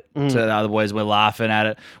said it to the other boys. We're laughing at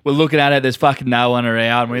it. We're looking at it. There's fucking no one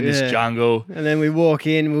around. We're in this jungle. And then we walk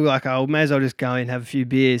in. We're like, oh, may as well just go in, have a few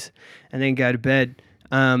beers, and then go to bed.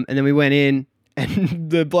 And then we went in, and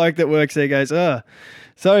the bloke that works there goes, oh,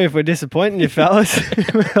 sorry if we're disappointing you fellas.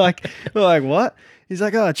 we're like, what? He's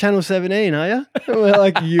like, oh, Channel 17, are you? We're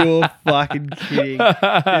like, you're fucking kidding.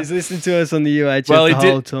 He's listening to us on the UHF the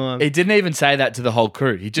whole time. He didn't even say that to the whole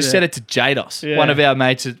crew. He just said it to Jados, one of our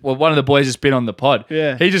mates. Well, one of the boys has been on the pod.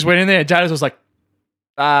 Yeah. He just went in there and Jados was like,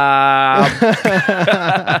 what?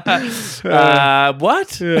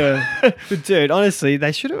 Yeah. But dude, honestly,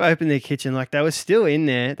 they should have opened their kitchen. Like they were still in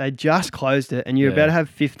there. They just closed it, and you're about to have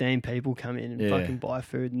 15 people come in and fucking buy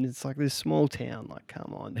food. And it's like this small town. Like,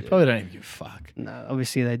 come on. They probably don't even give a fuck. No,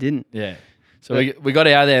 obviously they didn't. Yeah. So we got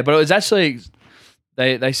out of there, but it was actually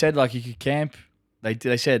they said like you could camp.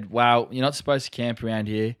 They said, wow, you're not supposed to camp around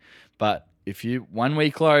here, but when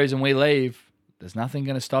we close and we leave, there's nothing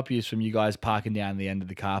going to stop you from you guys parking down the end of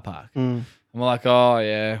the car park. And we're like, oh,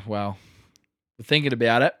 yeah, well, we're thinking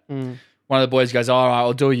about it. One of the boys goes, all right,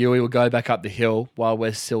 I'll do a Yui. We'll go back up the hill while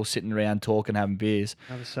we're still sitting around talking, having beers.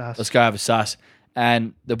 Have a suss. Let's go have a suss.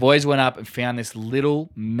 And the boys went up and found this little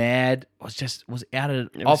off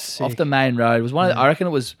the main road. It was I reckon it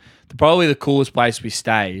was probably the coolest place we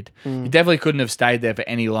stayed. You definitely couldn't have stayed there for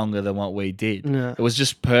any longer than what we did. No. It was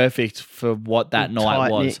just perfect for what that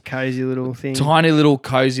night was. Cozy little thing. Tiny little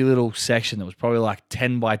cozy little section that was probably like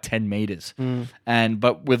 10 by 10 meters.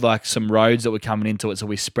 But with like some roads that were coming into it, so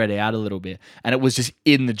we spread out a little bit. And it was just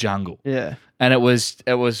in the jungle. Yeah. And it was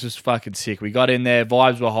just fucking sick. We got in there,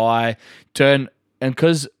 vibes were high, and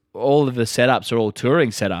because all of the setups are all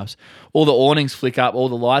touring setups, all the awnings flick up, all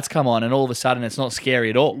the lights come on, and all of a sudden it's not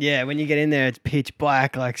scary at all. Yeah, when you get in there, it's pitch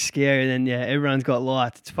black, like scary. Then everyone's got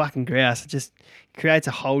lights. It's fucking grouse. It just creates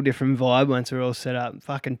a whole different vibe once we're all set up.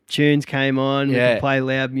 Fucking tunes came on. We could play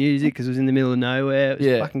loud music because it was in the middle of nowhere. It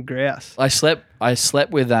was fucking grouse. I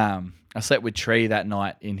slept with Tree that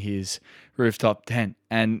night in his rooftop tent,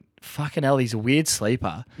 and fucking hell, he's a weird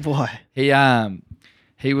sleeper. Why? He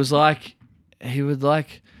would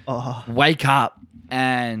wake up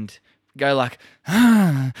and go like,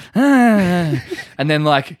 and then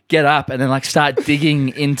like get up and then like start digging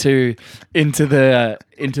into the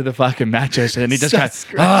fucking mattress, and he just goes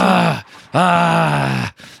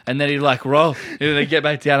and then he'd like roll and then get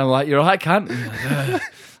back down. I'm like, you're right, cunt.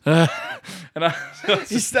 And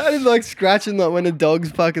he started like scratching like when a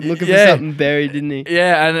dog's fucking looking for something buried, didn't he?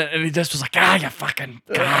 Yeah, and he just was like, you fucking.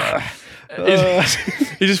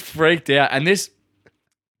 He just freaked out, and this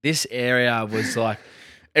area was like,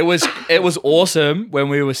 it was awesome when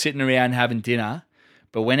we were sitting around having dinner,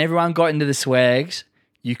 but when everyone got into the swags,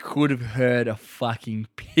 you could have heard a fucking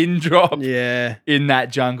pin drop. Yeah, in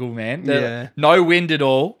that jungle, man. No wind at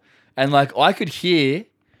all, and like I could hear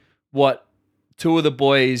what two of the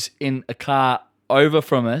boys in a car over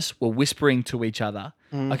from us were whispering to each other.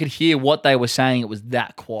 I could hear what they were saying. It was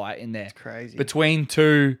that quiet in there. It's crazy. Between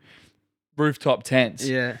two rooftop tents.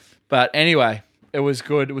 Yeah. But anyway, it was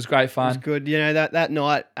good. It was great fun. It was good. You know, that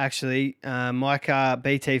night, actually, my car,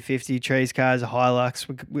 BT50, Tree's car is a Hilux.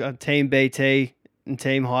 We got Team BT and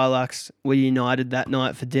Team Hilux. We united that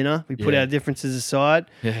night for dinner. We put our differences aside.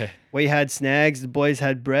 Yeah. We had snags. The boys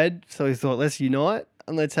had bread. So we thought, let's unite.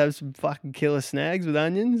 And let's have some fucking killer snags with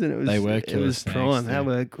onions. And it was prime. They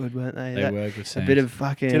were good, weren't they? They were good snags. A bit of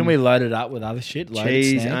fucking... Didn't we load it up with other shit?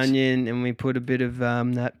 Cheese, onion, and we put a bit of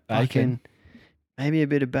that bacon. Maybe a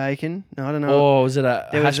bit of bacon. I don't know. Oh, was it a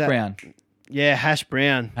hash brown? Yeah, hash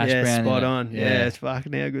brown. Spot on. Yeah, it's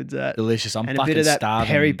fucking how good's that? Delicious. I'm and fucking a bit of that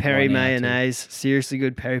starving. peri mayonnaise. Seriously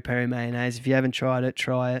good peri mayonnaise. If you haven't tried it,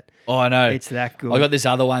 try it. Oh, I know. It's that good. I got this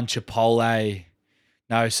other one, Chipotle.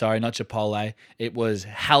 No, sorry, not Chipotle. It was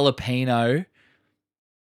jalapeno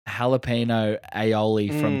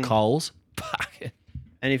aioli from Coles.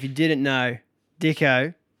 And if you didn't know,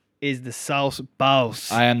 Dicko is the sauce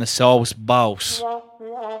boss. I am the sauce boss.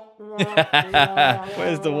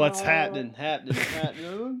 Where's the what's happening?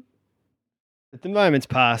 But the moment's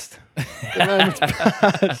passed.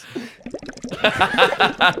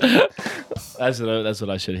 That's what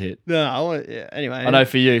I should have hit. No, I want. Yeah. Anyway, I know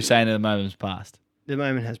for you saying that the moment's passed. The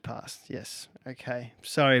moment has passed. Yes. Okay.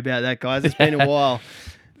 Sorry about that, guys. It's been a while.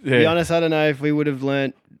 To be honest, I don't know if we would have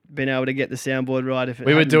been able to get the soundboard right if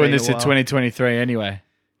we were doing this in 2023 anyway.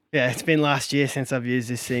 Yeah, it's been last year since I've used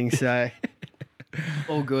this thing, so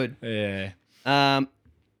all good. Yeah.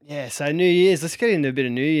 So New Year's. Let's get into a bit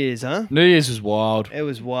of New Year's, huh? New Year's was wild. It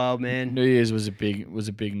was wild, man. New Year's was a big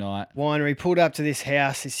night. Winery pulled up to this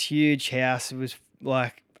house, this huge house. It was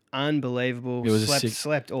like unbelievable. It was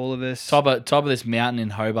slept all of us. Top of this mountain in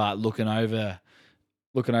Hobart, looking over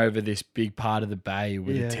this big part of the bay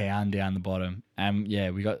with a town down the bottom. And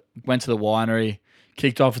we went to the winery,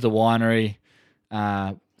 kicked off at the winery,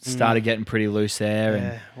 started getting pretty loose there.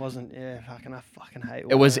 Yeah, I fucking hate it.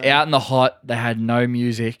 It was out in the hot. They had no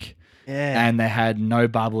music. Yeah. And they had no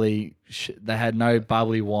bubbly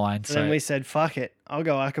wine. So then we said, fuck it. I'll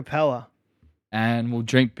go a cappella. And we'll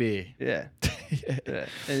drink beer. Yeah.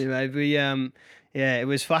 Anyway, it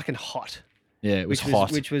was fucking hot. Yeah, it was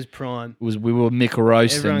hot. Which was prime. We were Mick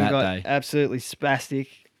roasting Everyone that got day. Absolutely spastic.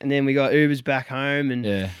 And then we got Ubers back home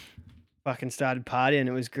and fucking started partying.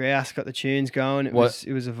 It was grouse, got the tunes going. It was a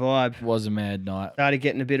vibe. It was a mad night. Started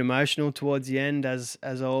getting a bit emotional towards the end, as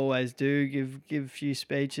I always do. Give a few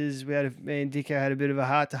speeches. Me and Dicko had a bit of a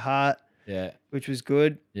heart to heart. Yeah. Which was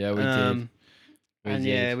good. Yeah, we did.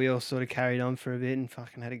 We all sort of carried on for a bit and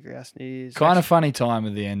fucking had a grouse New Year's. Kind of funny time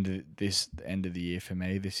at the end of the year for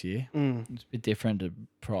me this year. It's a bit different to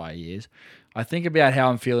prior years. I think about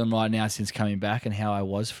how I'm feeling right now since coming back and how I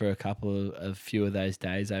was for a few of those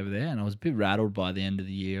days over there, and I was a bit rattled by the end of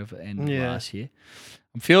the year, last year.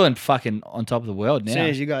 I'm feeling fucking on top of the world now. As soon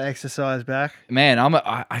as you got exercise back, man,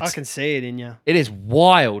 I can see it in you. It is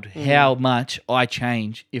wild how much I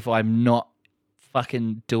change if I'm not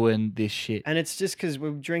fucking doing this shit. And it's just because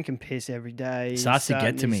we're drinking piss every day. Starts to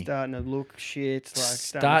get to me. Starting to look shit.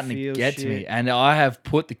 Starting to get to me. And I have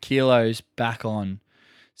put the kilos back on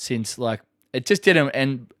since it just didn't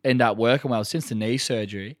end up working well since the knee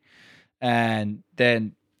surgery. And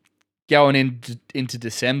then going into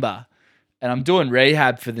December, and I'm doing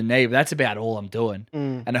rehab for the knee, but that's about all I'm doing.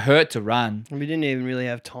 And it hurt to run. And we didn't even really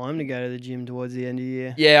have time to go to the gym towards the end of the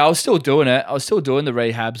year. Yeah, I was still doing it. I was still doing the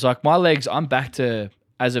rehabs. Like my legs, I'm back to,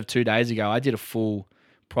 as of 2 days ago, I did a full,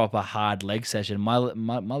 proper hard leg session. My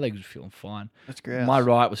legs were feeling fine. That's great. My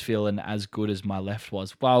right was feeling as good as my left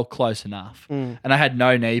was. Well, close enough. And I had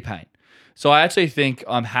no knee pain. So I actually think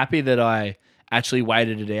I'm happy that I actually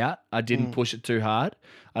waited it out. I didn't push it too hard.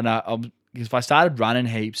 And because if I started running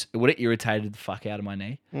heaps, it would have irritated the fuck out of my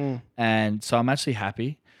knee. And so I'm actually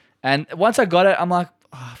happy. And once I got it, I'm like,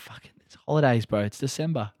 oh, fuck it. It's holidays, bro. It's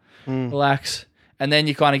December. Relax. And then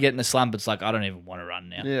you kind of get in a slump. It's like, I don't even want to run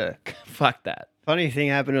now. Yeah. Fuck that. Funny thing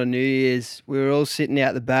happened on New Year's. We were all sitting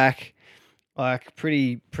out the back, like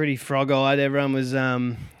pretty frog-eyed. Everyone was.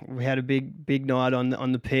 We had a big night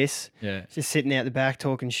on the piss. Yeah. Just sitting out the back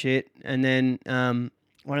talking shit, and then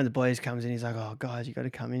one of the boys comes in. He's like, "Oh, guys, you got to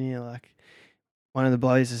come in here." Like, one of the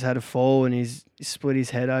boys has had a fall and he's split his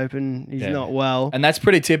head open. He's not well. And that's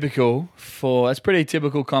pretty typical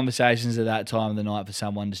conversations at that time of the night for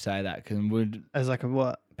someone to say that. As like a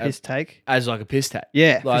what? Piss take? As like a piss take.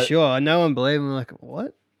 Yeah, like, for sure. No one believed him. We're like,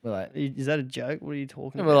 what? We're like, is that a joke? What are you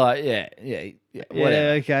talking about? We're like, yeah, whatever.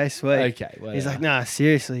 Yeah, okay, sweet. Okay, whatever. He's like, nah,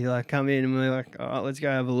 seriously. Like, come in. And we're like, all right, let's go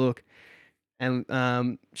have a look. And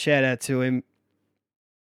shout out to him.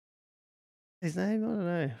 His name? I don't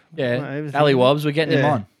know. Yeah, Ali Wobbs. We're getting him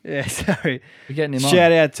on. Yeah, sorry. We're getting him on.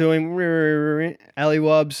 Shout out to him, Ali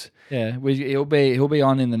Wobbs. Yeah, he'll be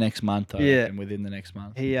on in the next month. Yeah, within the next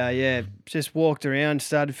month. He just walked around,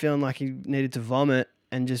 started feeling like he needed to vomit,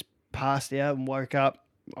 and just passed out and woke up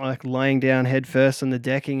like laying down head first on the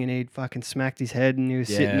decking, and he'd fucking smacked his head, and he was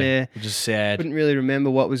sitting there, just sad. Couldn't really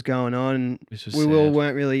remember what was going on, and we all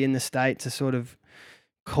weren't really in the state to sort of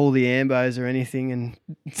call the ambos or anything, and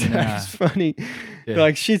so it was funny,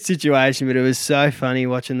 like shit situation, but it was so funny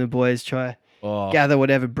watching the boys try gather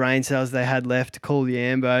whatever brain cells they had left to call the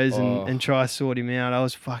ambos and try sort him out. I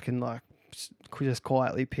was fucking like just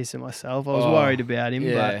quietly pissing myself. I was worried about him,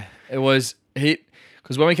 but it was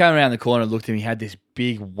because when we came around the corner and looked at him, he had this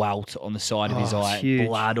big welt on the side of his eye, huge.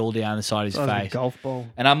 Blood all down the side of his face. Like a golf ball.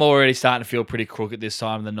 And I'm already starting to feel pretty crook at this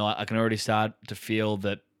time of the night. I can already start to feel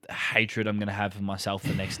that hatred I'm going to have for myself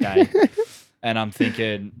the next day. And I'm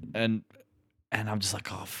thinking, and I'm just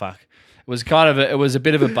like, oh fuck. It was a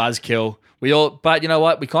bit of a buzzkill. But you know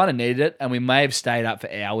what? We kind of needed it, and we may have stayed up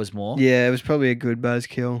for hours more. Yeah, it was probably a good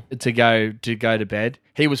buzzkill to go to bed.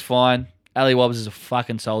 He was fine. Ali Wobbs is a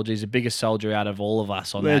fucking soldier. He's the biggest soldier out of all of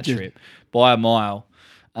us on that trip by a mile.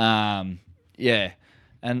 And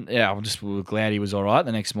we were glad he was all right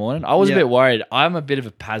the next morning. I was a bit worried. I'm a bit of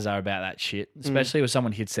a pazzer about that shit, especially when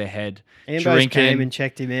someone hits their head. Ambos came and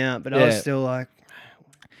checked him out, but I was still like...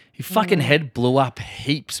 His fucking head blew up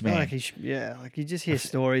heaps, man. Like you just hear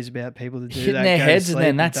stories about people that do hitting that, their heads and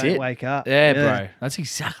then that's it. Wake up. Yeah, bro. That's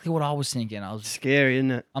exactly what I was thinking. I was scary,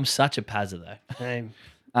 isn't it? I'm such a pazzer though. Same.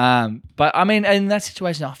 But I mean, in that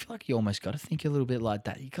situation, I feel like you almost got to think a little bit like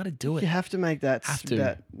that. You got to do it. You have to make that.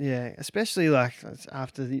 Especially like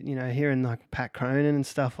after hearing like Pat Cronin and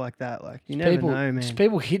stuff like that. Like you never know, man. Just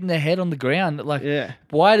people hitting their head on the ground. Like,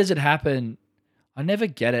 why does it happen? I never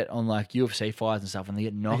get it on like UFC fights and stuff, and they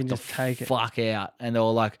get knocked the fuck out, and they're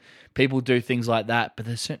all like, people do things like that, but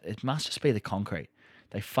it must just be the concrete.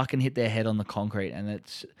 They fucking hit their head on the concrete, and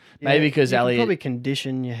it's maybe because Elliot probably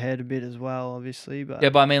condition your head a bit as well, obviously. But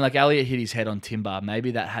but I mean, like Elliot hit his head on timber.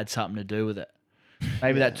 Maybe that had something to do with it.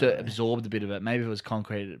 Maybe that absorbed a bit of it. Maybe if it was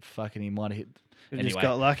concrete, he might have hit. Anyway. Just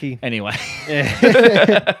got lucky. Anyway.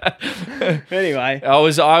 Anyway.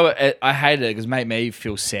 I hated it because it made me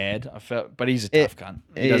feel sad. But he's a tough cunt.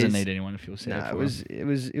 He doesn't need anyone to feel sad for him. It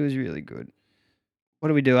was really good. What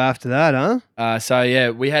do we do after that,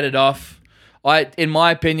 huh? We headed off. In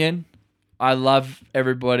my opinion, I love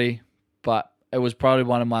everybody, but it was probably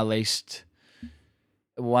one of my least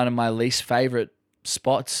favorite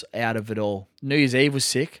spots out of it all. New Year's Eve was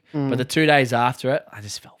sick, but the 2 days after it, I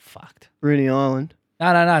just felt fucked. Bruny Island.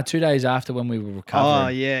 No. 2 days after when we were recovering. Oh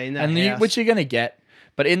yeah, in that house. Which you're gonna get,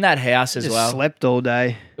 but in that house as well. Slept all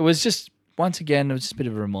day. It was just once again, it was just a bit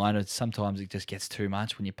of a reminder. Sometimes it just gets too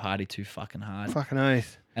much when you party too fucking hard. Fucking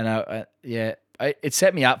oath. And it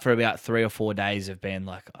set me up for about 3 or 4 days of being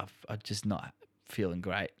like, I'm just not feeling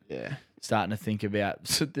great. Yeah. Starting to think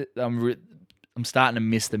about. I'm starting to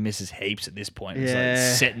miss the missus heaps at this point. It's like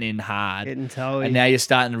setting in hard. Getting toey. And now you're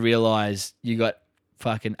starting to realise you got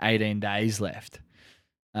fucking 18 days left.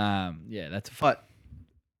 That's a fight.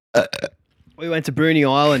 We went to Bruny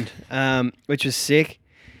Island, which was sick.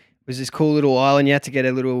 It was this cool little island. You had to get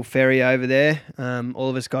a little ferry over there. All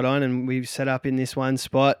of us got on and we set up in this one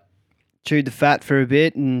spot, chewed the fat for a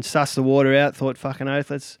bit and sussed the water out. Thought, fucking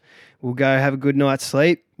oath, we'll go have a good night's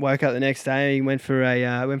sleep. Woke up the next day and went for a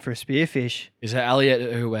spearfish. Is that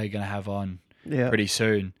Elliot who we're going to have on pretty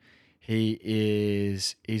soon?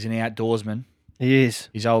 He's an outdoorsman. He is.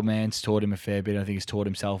 His old man's taught him a fair bit. I think he's taught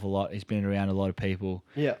himself a lot. He's been around a lot of people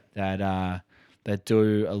that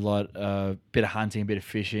do a lot, bit of hunting, a bit of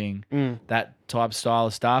fishing, that type of style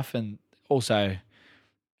of stuff, and also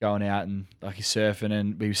going out and like he's surfing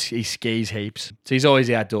and he skis heaps. So he's always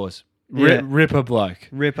outdoors. Ripper bloke.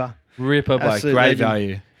 Ripper bloke. Absolute Great legend.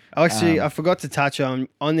 value. Actually, I forgot to touch on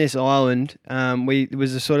this island. It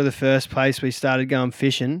was the sort of the first place we started going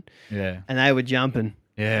fishing. Yeah. And they were jumping.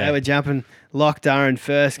 Yeah. They were jumping. Loch Durran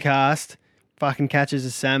first cast, fucking catches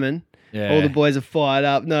a salmon. Yeah. All the boys are fired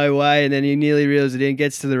up, no way, and then he nearly reels it in,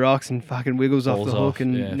 gets to the rocks and fucking wiggles off the hook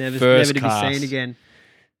and never to be seen again.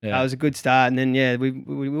 Yeah. That was a good start, and then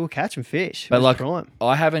we were catching fish. But like, prime.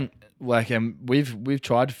 I haven't we've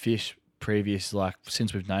tried to fish previous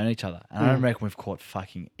since we've known each other, and I don't reckon we've caught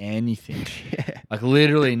fucking anything. Like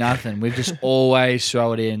literally nothing. We've just always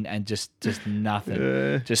throw it in and just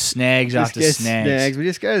nothing. Just snags after snags. We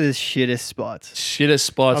just go to the shittest spots.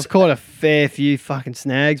 I've caught a fair few fucking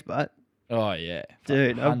snags, but oh yeah,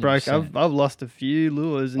 dude, I've lost a few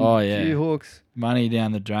lures and a few hooks. Money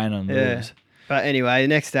down the drain on lures. But anyway, the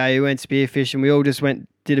next day we went spearfishing. We all just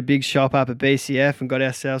did a big shop up at BCF and got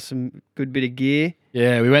ourselves some good bit of gear.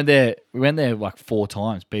 Yeah, we went there like 4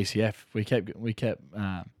 times. BCF. We kept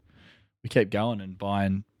going and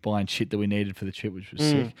buying shit that we needed for the trip, which was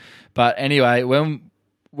sick. But anyway,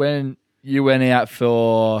 when you went out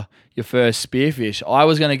for your first spearfish, I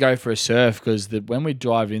was going to go for a surf because when we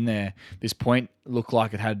drive in there, this point looked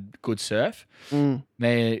like it had good surf. Me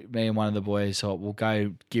and one of the boys thought we'll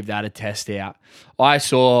go give that a test out. I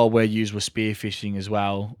saw where yous were spearfishing as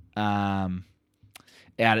well, out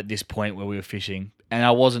at this point where we were fishing. And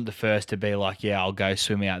I wasn't the first to be like, yeah, I'll go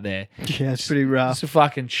swim out there. Yeah, it's pretty rough. It's a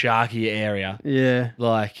fucking sharky area. Yeah.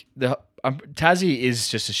 Like, Tassie is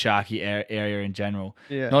just a sharky area in general.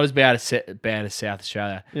 Yeah. Not as bad as South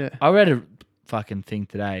Australia. Yeah. I read a fucking thing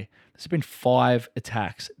today. There's been 5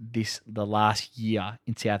 attacks the last year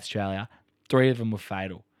in South Australia. 3 of them were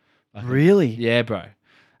fatal. Really? Yeah, bro.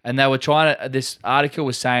 And they were this article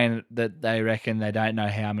was saying that they reckon they don't know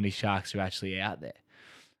how many sharks are actually out there.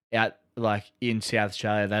 Like in South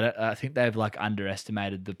Australia, I think they've like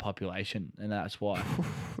underestimated the population, and that's why.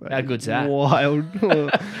 How good's that? Wild.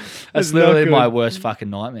 That's literally my worst fucking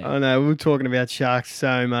nightmare. I know. We're talking about sharks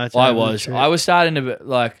so much. I was starting to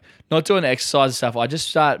like not doing the exercise and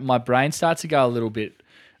stuff. My brain starts to go a little bit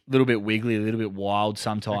wiggly, a little bit wild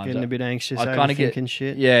sometimes. Getting a bit anxious. I kind of get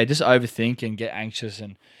shit. Yeah, just overthink and get anxious,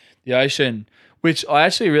 and the ocean. Which I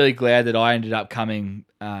actually really glad that I ended up coming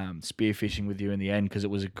spearfishing with you in the end because it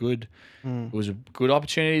was a good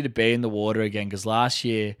opportunity to be in the water again. Because last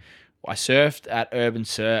year I surfed at Urban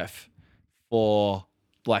Surf for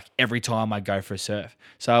like every time I go for a surf,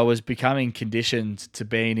 so I was becoming conditioned to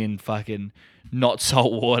being in fucking not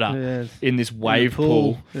salt water in this wave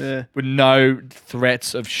pool with no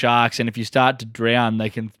threats of sharks. And if you start to drown, they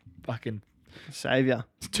can fucking save you,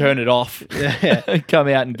 turn it off, and come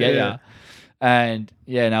out and get you. And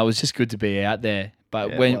it was just good to be out there.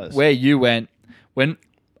 But where you went, when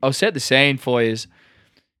I'll set the scene for you,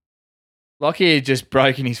 Lockie had just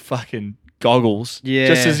broken his fucking goggles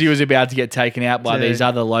just as he was about to get taken out by these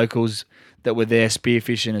other locals that were there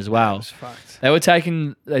spearfishing as well. It was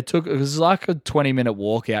like a 20-minute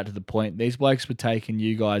walk out to the point. These blokes were taking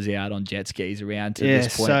you guys out on jet skis around to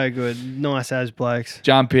this point. Yeah, so good. Nice as blokes.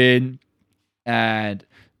 Jump in, and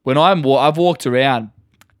when I've walked around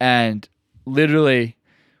and literally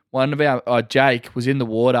one of our Jake was in the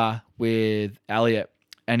water with Elliot,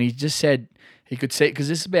 and he just said he could see, because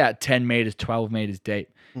this is about 10 meters, 12 meters deep.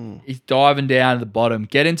 He's diving down to the bottom,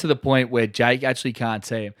 getting to the point where Jake actually can't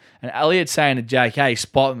see him. And Elliot's saying to Jake, hey,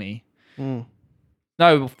 spot me.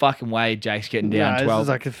 No fucking way Jake's getting down 12. This is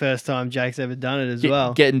like the first time Jake's ever done it as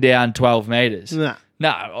well. Getting down 12 meters. Nah.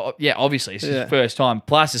 No, obviously it's his first time.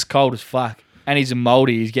 Plus it's cold as fuck. And he's a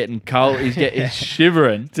moldy. He's getting cold. He's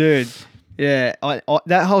shivering. Dude. Yeah, I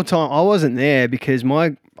that whole time I wasn't there because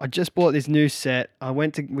I just bought this new set.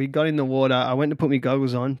 We got in the water. I went to put my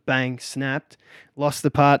goggles on. Bang, snapped. Lost the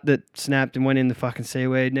part that snapped and went in the fucking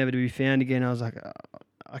seaweed, never to be found again. I was like,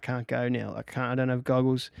 I can't go now. I don't have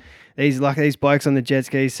goggles. These blokes on the jet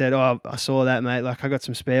ski said, oh, I saw that, mate. Like, I got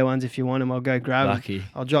some spare ones. If you want them, I'll go grab them.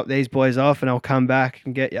 I'll drop these boys off and I'll come back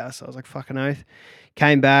and get you. So I was like, fucking oath.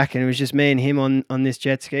 Came back and it was just me and him on this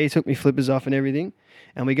jet ski. He took me flippers off and everything.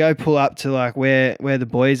 And we go pull up to like where the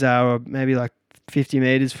boys are, or maybe like 50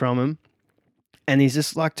 meters from him. And he's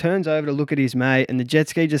just like turns over to look at his mate, and the jet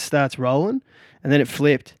ski just starts rolling, and then it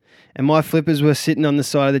flipped. And my flippers were sitting on the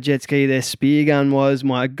side of the jet ski. Their spear gun was,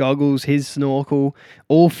 my goggles, his snorkel,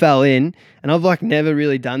 all fell in. And I've like never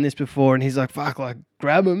really done this before. And he's like, fuck, like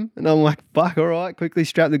grab him. And I'm like, fuck, all right. Quickly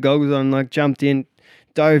strapped the goggles on, like jumped in,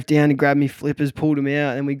 dove down and grabbed me flippers, pulled him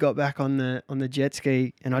out, and we got back on the jet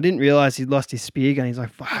ski. And I didn't realise he'd lost his spear gun. He's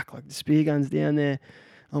like, fuck, like the spear gun's down there.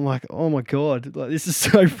 I'm like, oh my God, like this is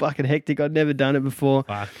so fucking hectic. I'd never done it before.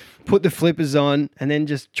 Fuck. Put the flippers on and then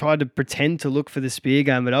just tried to pretend to look for the spear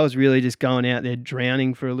gun, but I was really just going out there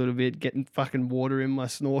drowning for a little bit, getting fucking water in my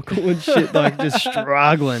snorkel and shit, like just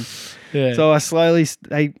struggling. Yeah. So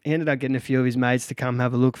they ended up getting a few of his mates to come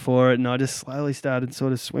have a look for it, and I just slowly started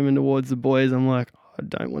sort of swimming towards the boys. I'm like,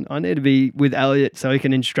 I need to be with Elliot so he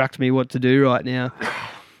can instruct me what to do right now.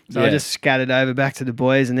 So I just scattered over back to the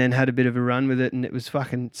boys and then had a bit of a run with it, and it was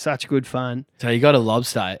fucking such good fun. So you got a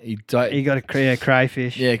lobster. You got a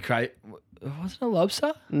crayfish. Yeah, wasn't it a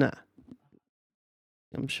lobster? No.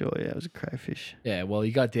 I'm sure, it was a crayfish. Yeah, well,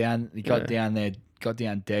 he got down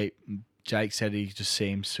deep. Jake said he could just see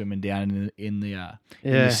him swimming down in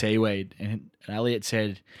the seaweed, and Elliot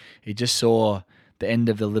said he just saw the end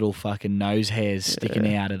of the little fucking nose hairs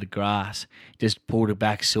sticking out of the grass. Just pulled it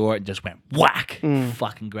back, saw it, and just went whack.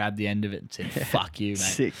 Fucking grabbed the end of it and said, "Fuck you, mate."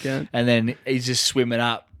 Sick, yeah. And then he's just swimming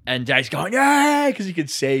up, and Jake's going, "Yeah," because you can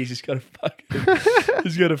see he's just got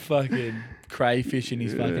a fucking crayfish in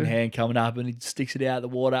his fucking hand coming up, and he sticks it out of the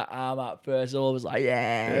water, arm up first. All was like,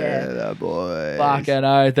 yeah, that boy. Fucking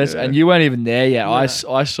oath. And you weren't even there yet. No. I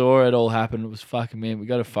saw it all happen. It was fucking man. We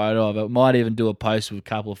got a photo of it. We might even do a post with a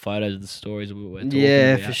couple of photos of the stories we were talking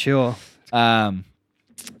about. For sure.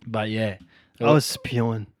 But yeah, I was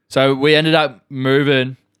spewing. So we ended up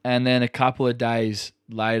moving, and then a couple of days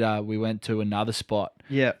later, we went to another spot.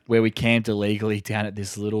 Yeah. Where we camped illegally down at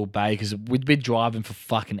this little bay because we'd been driving for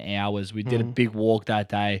fucking hours. We did a big walk that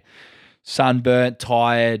day, sunburnt,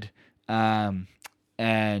 tired, and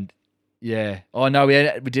yeah. Oh no, we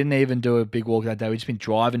didn't even do a big walk that day. We just been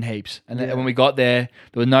driving heaps. And then when we got there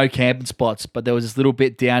were no camping spots, but there was this little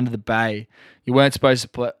bit down to the bay. You weren't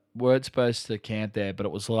supposed to camp there, but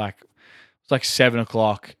it was like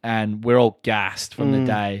 7:00, and we're all gassed from the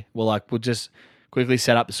day. We're like, we'll just quickly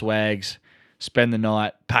set up the swags, spend the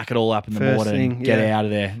night, pack it all up in the morning, get out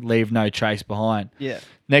of there, leave no trace behind. Yeah.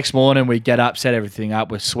 Next morning, we get up, set everything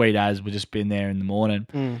up. We're sweet as. We've just been there in the morning.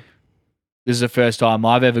 This is the first time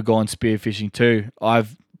I've ever gone spearfishing too. I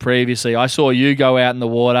saw you go out in the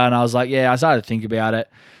water, and I was like, I started to think about it.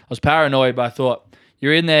 I was paranoid, but I thought,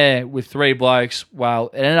 you're in there with 3 blokes. Well,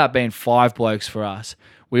 it ended up being 5 blokes for us.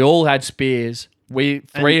 We all had spears.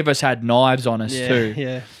 Three of us had knives on us too.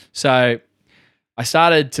 Yeah. So I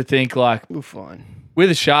started to think like, we're fine. With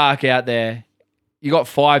a shark out there, you got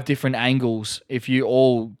 5 different angles if you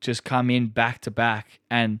all just come in back to back.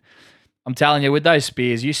 And I'm telling you, with those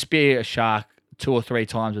spears, you spear a shark 2 or 3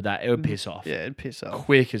 times with that, it would piss off. Yeah, it'd piss off.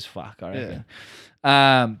 Quick as fuck, I reckon.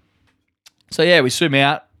 Yeah. So yeah, we swim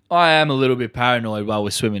out. I am a little bit paranoid while we're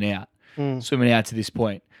swimming out. Swimming out to this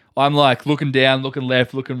point. I'm like looking down, looking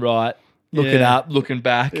left, looking right, looking up, looking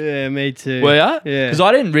back. Yeah, me too. Were ya? Yeah. Because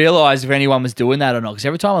I didn't realise if anyone was doing that or not. Because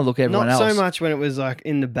every time I look at everyone else. Not so much when it was like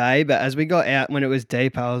in the bay, but as we got out, when it was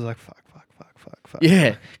deeper, I was like, fuck.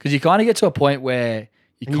 Yeah, because you kind of get to a point where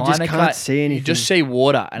you kind of can't see anything. You just see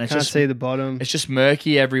water, and can't see the bottom. It's just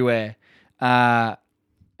murky everywhere. And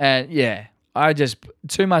yeah, I just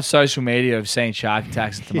too much social media of seeing shark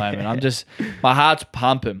attacks at the moment. My heart's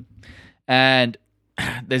pumping, and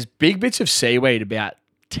there's big bits of seaweed about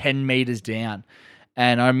 10 meters down,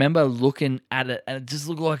 and I remember looking at it, and it just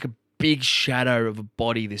looked like a big shadow of a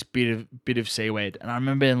body, this bit of seaweed, and I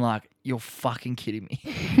remember being like, "You're fucking kidding me."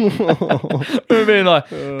 I remember being like,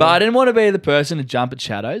 but I didn't want to be the person to jump at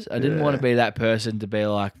shadows. I didn't want to be that person to be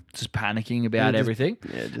like just panicking about everything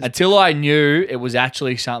until I knew it was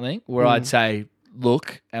actually something where I'd say,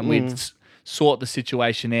 "Look," and we'd sort the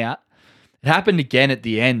situation out. It happened again at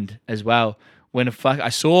the end as well when I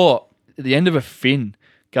saw the end of a fin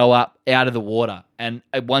go up out of the water, and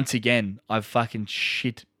once again I've fucking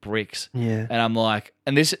shit bricks. Yeah, and I'm like,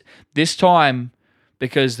 and this time.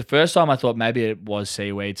 Because the first time I thought maybe it was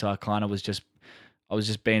seaweed, so I was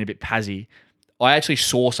just being a bit pazzy. I actually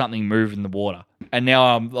saw something move in the water, and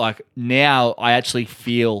now I actually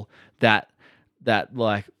feel that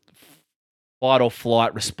like fight or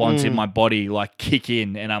flight response in my body like kick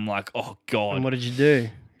in, and I'm like, oh god. And what did you do?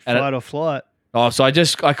 Fight or flight? Oh, so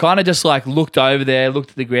I kind of just like looked over there, looked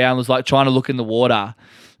at the ground, was like trying to look in the water,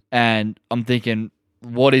 and I'm thinking,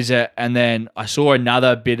 what is it? And then I saw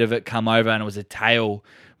another bit of it come over, and it was a tail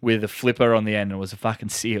with a flipper on the end, and it was a fucking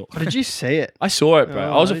seal. Oh, did you see it? I saw it, bro.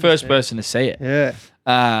 I was the first person to see it.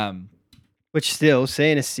 Yeah. Which still,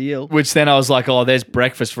 seeing a seal. Which then I was like, oh, there's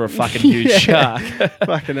breakfast for a fucking huge shark.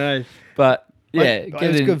 Fucking oath. But Yeah, it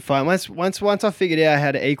was good fun. Once I figured out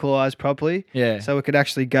how to equalise properly, so we could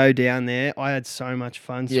actually go down there, I had so much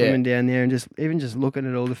fun swimming down there and just looking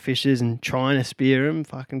at all the fishes and trying to spear them.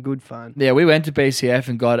 Fucking good fun. Yeah, we went to BCF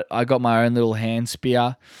and I got my own little hand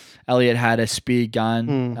spear. Elliot had a spear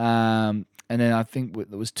gun, and then I think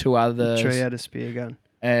there was two others. Tree had a spear gun.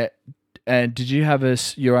 And did you have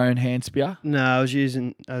your own hand spear? No, I was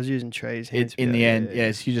using Tree's hand spear. In the end,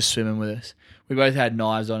 yes, you just swimming with us. We both had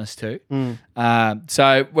knives on us too.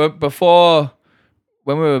 So when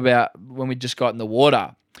we just got in the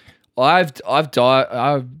water, I've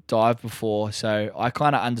dived before, so I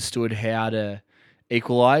kind of understood how to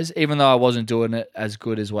equalize. Even though I wasn't doing it as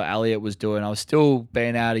good as what Elliot was doing, I was still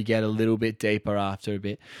being able to get a little bit deeper after a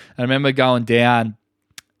bit. I remember going down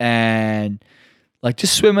and like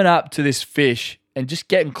just swimming up to this fish and just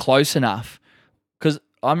getting close enough, because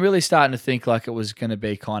I'm really starting to think like it was going to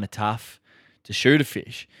be kind of tough to shoot a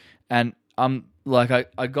fish. And I'm like,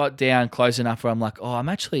 I got down close enough where I'm like, oh, I'm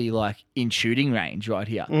actually like in shooting range right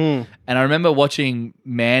here. And I remember watching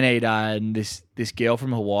Maneater and this girl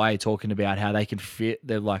from Hawaii talking about how they can feel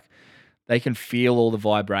all the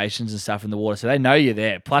vibrations and stuff in the water. So they know you're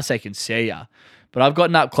there. Plus they can see you. But I've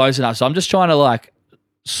gotten up close enough. So I'm just trying to like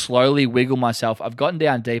slowly wiggle myself. I've gotten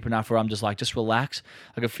down deep enough where I'm just like, just relax.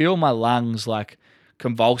 I can feel my lungs like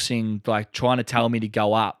convulsing, like trying to tell me to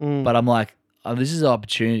go up. But I'm like, oh, this is an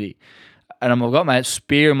opportunity. And I've got my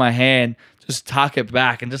spear in my hand, just tuck it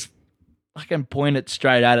back and just fucking point it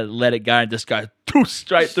straight at it, let it go and just go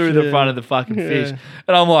straight through the front of the fucking fish.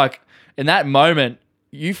 And I'm like, in that moment,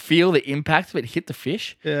 you feel the impact of it hit the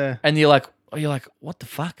fish. Yeah. And you're like, what the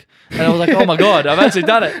fuck? And I was like, oh my God, I've actually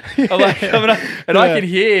done it. I'm like, coming up, and I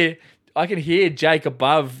can hear Jake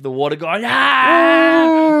above the water going,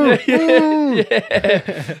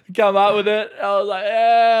 come up with it.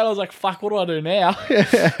 I was like, fuck, what do I do now?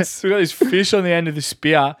 So we got this fish on the end of the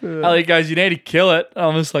spear. Elliot goes, you need to kill it. And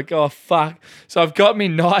I'm just like, oh fuck. So I've got my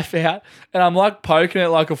knife out and I'm like poking it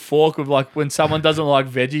like a fork with like when someone doesn't like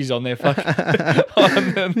veggies on their fucking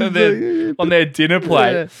on their dinner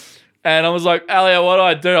plate. Yeah. And I was like, Elliot, what do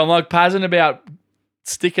I do? I'm like passing about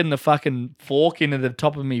sticking the fucking fork into the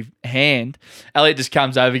top of my hand. Elliot just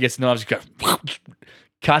comes over, gets the knife, just goes,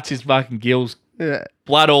 cuts his fucking gills,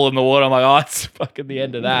 blood all in the water. I'm like, oh, it's fucking the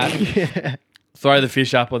end of that. Throw the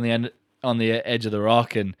fish up on the edge of the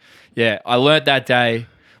rock. And yeah, I learnt that day.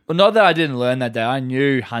 Well, not that I didn't learn that day. I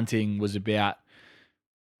knew hunting was about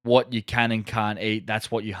what you can and can't eat. That's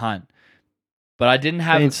what you hunt. But I didn't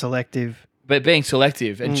have... being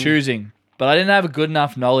selective and choosing. But I didn't have a good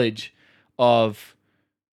enough knowledge of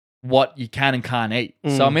what you can and can't eat.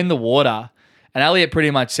 So I'm in the water and Elliot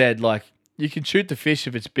pretty much said, like, you can shoot the fish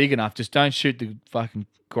if it's big enough, just don't shoot the fucking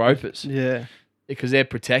gropers. Yeah. Because they're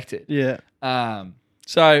protected. Yeah.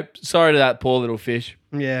 So sorry to that poor little fish.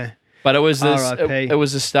 Yeah. But it was it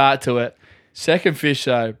was a start to it. Second fish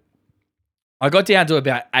though, I got down to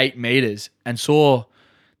about 8 meters and saw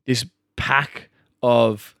this pack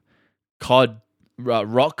of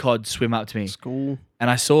rock cod swim up to me. School. And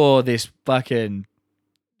I saw this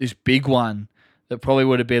big one that probably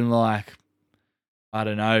would have been like, I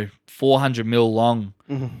don't know, 400 mil long.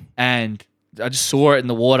 And I just saw it in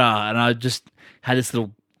the water and I just had this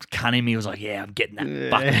little cunning in me. I was like, yeah, I'm getting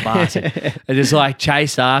that fucking bastard. I just like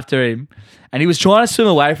chased after him. And he was trying to swim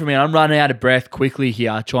away from me and I'm running out of breath quickly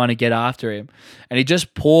here trying to get after him. And he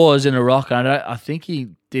just paused in a rock and I think he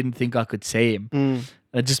didn't think I could see him. And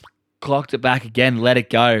I just clocked it back again, let it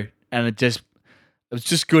go. And it was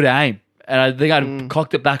just good aim. And I think I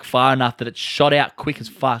cocked it back far enough that it shot out quick as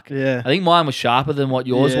fuck. Yeah. I think mine was sharper than what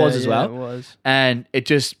yours was as well. It was. And it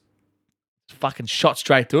just fucking shot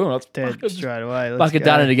straight through him. I was dead straight away. Fucking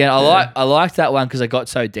done it again. I liked that one because I got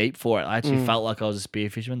so deep for it. I actually felt like I was a spear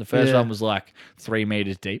fisherman. The first one was like 3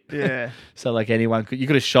 meters deep. Yeah. So like you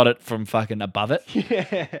could have shot it from fucking above it.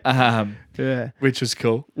 Yeah. Which was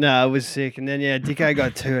cool. No, it was sick. And then Dicko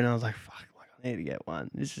got 2 and I was like, I need to get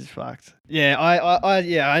one. This is fucked. Yeah, I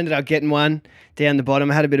ended up getting one down the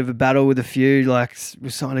bottom. I had a bit of a battle with a few, like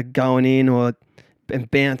was kind of going in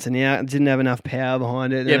and bouncing out. Didn't have enough power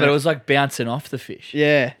behind it. Yeah, but it was like bouncing off the fish.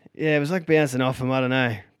 Yeah, it was like bouncing off them. I don't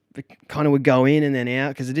know. It kind of would go in and then out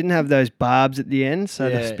because it didn't have those barbs at the end,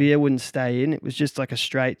 so the spear wouldn't stay in. It was just like a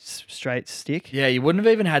straight stick. Yeah, you wouldn't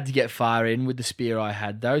have even had to get far in with the spear I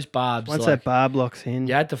had. Those barbs. Once that barb locks in,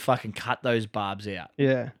 you had to fucking cut those barbs out.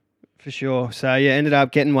 Yeah. For sure. So, ended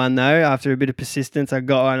up getting one though. After a bit of persistence, I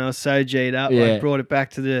got one. I was so G'd up. I brought it back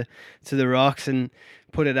to the rocks and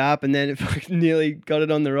put it up, and then it fucking nearly got it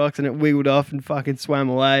on the rocks and it wiggled off and fucking swam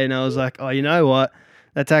away. And I was like, oh, you know what?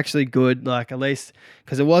 that's actually good. Like at least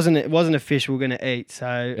because it wasn't a fish we're gonna eat,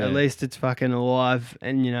 so at least it's fucking alive,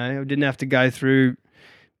 and you know, we didn't have to go through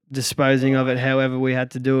disposing of it however we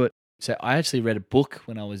had to do it. So I actually read a book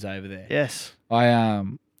when I was over there. Yes.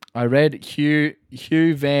 I read Hugh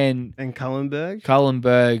Van And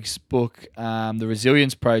Cullenberg's book, The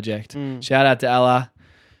Resilience Project. Shout out to Ella.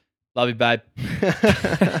 Love you, babe.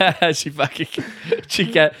 she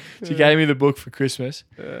gave me the book for Christmas.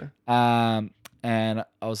 And I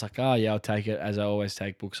was like, oh yeah, I'll take it, as I always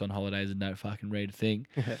take books on holidays and don't fucking read a thing.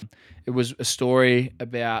 It was a story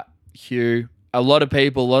about Hugh. A lot of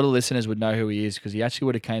listeners would know who he is because he actually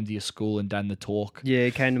would have came to your school and done the talk. Yeah,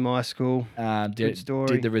 he came to my school. Did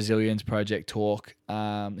the Resilience Project talk.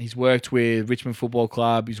 He's worked with Richmond Football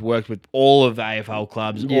Club. He's worked with all of the AFL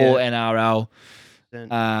clubs, all NRL,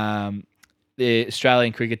 the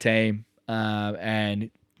Australian cricket team, and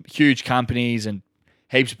huge companies and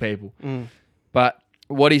heaps of people. But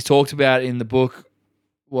what he's talked about in the book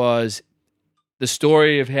was the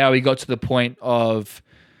story of how he got to the point of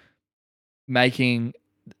making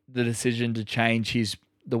the decision to change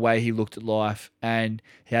the way he looked at life, and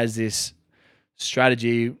he has this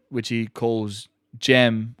strategy which he calls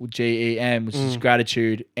GEM, GEM, which is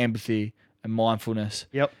gratitude, empathy, and mindfulness.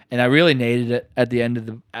 Yep. And I really needed it at the end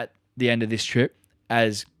of this trip.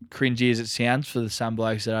 As cringy as it sounds for some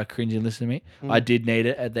blokes that are cringy and listen to me, I did need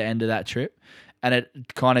it at the end of that trip, and it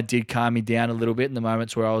kind of did calm me down a little bit in the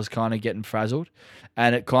moments where I was kind of getting frazzled,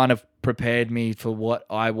 and it kind of prepared me for what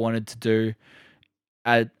I wanted to do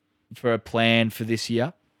for a plan for this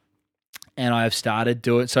year. And I have started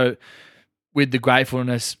doing so with the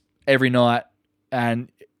gratefulness every night, and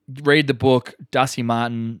read the book. Dusty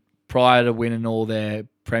Martin, prior to winning all their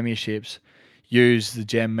premierships, used the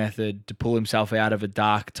GEM method to pull himself out of a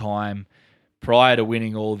dark time prior to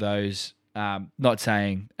winning all those. Not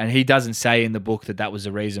saying, and he doesn't say in the book that was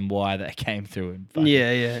the reason why they came through. And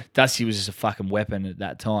yeah. Dusty was just a fucking weapon at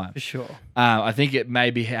that time. For sure. I think it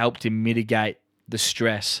maybe helped him mitigate the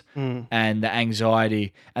stress and the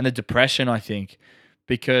anxiety and the depression, I think,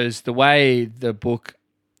 because the way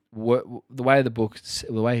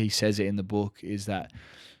he says it in the book is that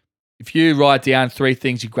if you write down 3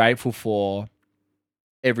 things you're grateful for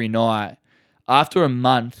every night, after a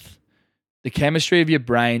month, the chemistry of your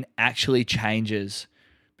brain actually changes,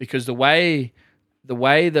 because the way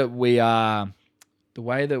that we have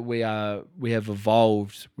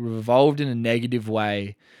evolved, we've evolved in a negative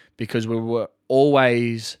way because we were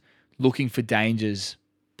always looking for dangers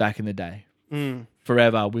back in the day.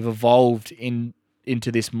 Forever. We've evolved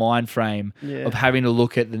into this mind frame of having to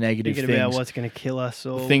look at the negative things. Thinking about what's going to kill us.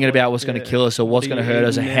 Or thinking about what's going to kill us or what's going to hurt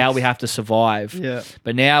us and how we have to survive. Yeah.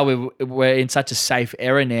 But now we're in such a safe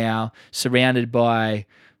era now, surrounded by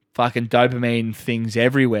fucking dopamine things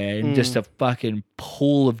everywhere, and just a fucking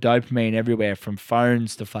pool of dopamine everywhere, from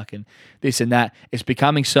phones to fucking this and that. It's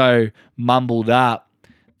becoming so mumbled up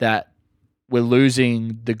that we're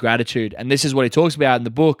losing the gratitude. And this is what he talks about in the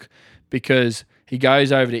book, because he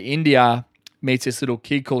goes over to India, meets this little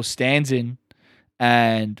kid called Stanzin,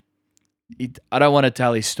 and I don't want to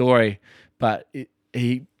tell his story, but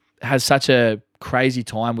he has such a crazy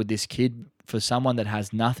time with this kid for someone that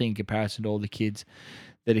has nothing in comparison to all the kids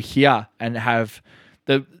that are here and have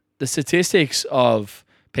the statistics of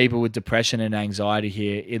people with depression and anxiety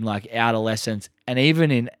here in like adolescence and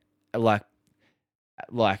even in like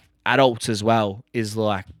adults as well is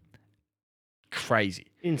like crazy.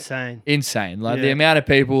 Insane. Like the amount of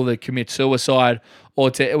people that commit suicide,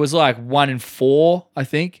 it was like 1 in 4, I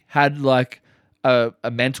think, had like a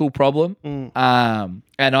mental problem. And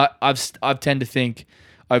I've tend to think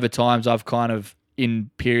over times I've kind of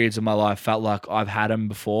in periods of my life felt like I've had them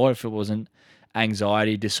before, if it wasn't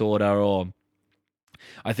anxiety disorder, or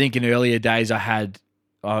I think in earlier days I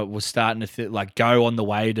was starting to go on the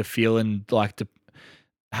way to feeling like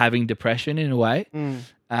having depression in a way.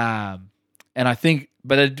 And I think,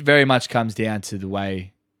 but it very much comes down to the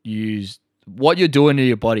way you use what you're doing to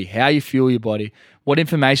your body, how you fuel your body, what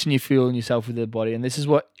information you feel in yourself with the body. And this is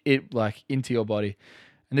what it like into your body.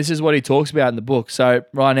 And this is what he talks about in the book. So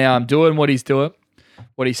right now I'm doing what he's doing,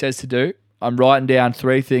 what he says to do. I'm writing down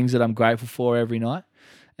 3 things that I'm grateful for every night.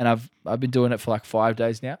 And I've been doing it for like 5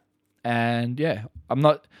 days now. And yeah, I'm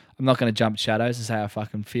not going to jump shadows and say I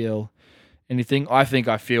fucking feel anything. I think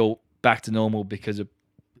I feel back to normal because of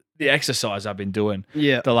the exercise I've been doing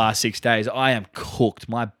Yeah. the last 6 days, I am cooked.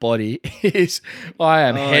 My body I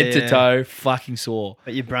am head to toe fucking sore.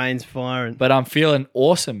 But your brain's firing. But I'm feeling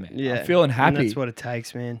awesome, man. Yeah. I'm feeling happy. And that's what it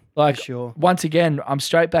takes, man. Like, for sure. Once again, I'm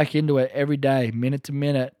straight back into it every day, minute to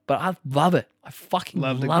minute. But I love it. I fucking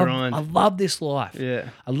Love the grind. I love this life. Yeah.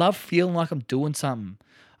 I love feeling like I'm doing something.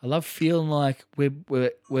 I love feeling like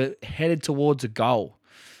we're headed towards a goal.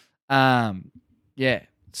 Yeah.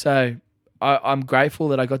 So I'm grateful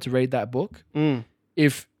that I got to read that book.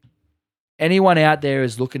 If anyone out there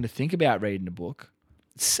is looking to think about reading a book,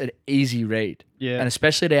 it's an easy read. Yeah. And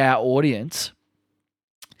especially to our audience,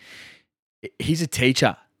 he's a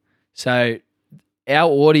teacher. So our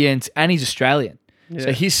audience, and he's Australian. Yeah.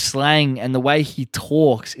 So his slang and the way he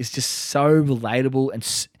talks is just so relatable, and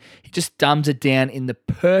he just dumbs it down in the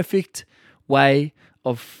perfect way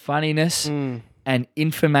of funniness and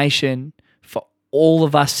information for all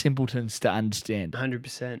of us simpletons to understand.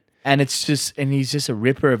 100%. And he's just a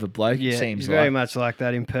ripper of a bloke, Yeah, it seems he's like. very much like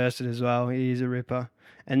that in person as well. He is a ripper.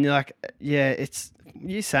 And like, yeah, it's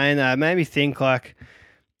you saying that, it made me think like,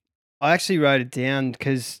 I actually wrote it down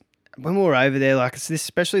because when we were over there, like it's this,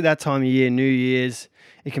 especially that time of year, New Year's,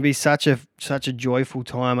 it can be such a joyful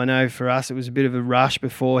time. I know for us it was a bit of a rush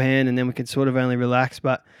beforehand, and then we could sort of only relax.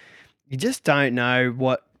 But you just don't know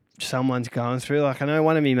what someone's going through. Like I know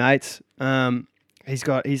one of my mates,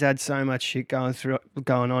 he's had so much shit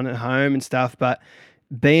going on at home and stuff. But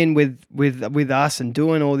being with us and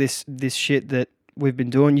doing all this shit that we've been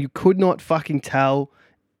doing, you could not fucking tell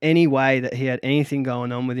any way that he had anything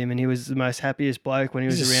going on with him, and he was the most happiest bloke when he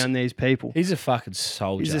was around these people. He's a fucking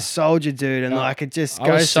soldier. He's a soldier, dude, and like it just I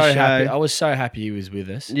goes was so to show. happy. I was so happy he was with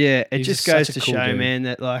us. Yeah, it He's just such goes a to cool show, dude. man,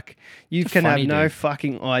 that like you He's a can have funny no dude.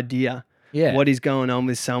 fucking idea Yeah. what is going on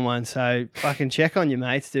with someone. So fucking check on your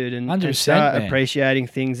mates, dude, and 100%, start man. appreciating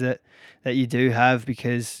things that you do have,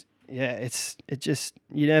 because it just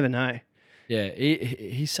you never know. Yeah,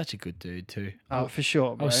 he's such a good dude too. Oh, for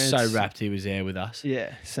sure, I bro. was so wrapped he was there with us.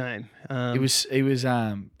 Yeah, same. He's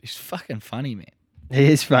fucking funny, man.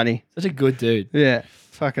 He is funny. Such a good dude. Yeah,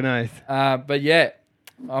 fucking oath. But yeah,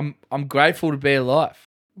 I'm grateful to be alive.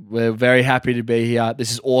 We're very happy to be here.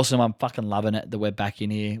 This is awesome. I'm fucking loving it that we're back in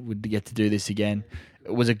here. We get to do this again.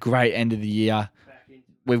 It was a great end of the year.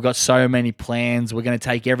 We've got so many plans. We're going to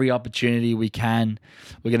take every opportunity we can.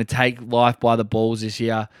 We're going to take life by the balls this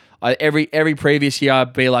year. Every previous year,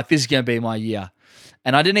 I'd be like, this is going to be my year.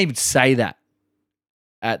 And I didn't even say that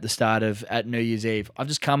at New Year's Eve. I've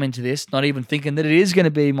just come into this not even thinking that it is going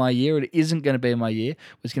to be my year. It isn't going to be my year.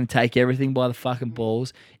 We're just going to take everything by the fucking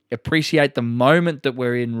balls. Appreciate the moment that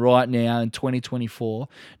we're in right now in 2024.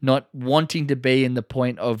 Not wanting to be in the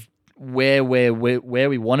point of where we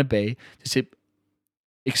want to be. Just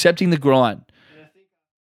accepting the grind.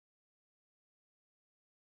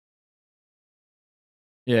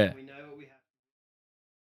 Yeah. We know what we have.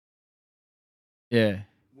 Yeah.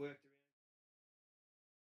 Worked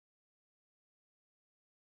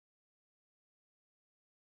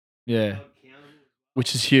Yeah. around, accountable,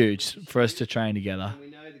 Which is huge for us to train together. and we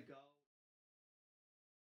know the goal.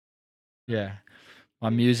 Yeah. My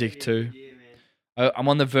music too. Yeah, man. I'm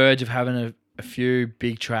on the verge of having a few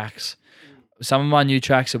big tracks. Some of my new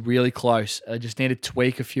tracks are really close. I just need to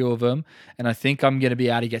tweak a few of them, and I think I'm going to be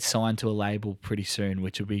able to get signed to a label pretty soon,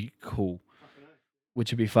 which would be cool.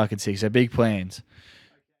 Which would be fucking sick. So big plans.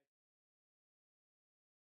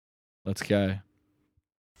 Let's go.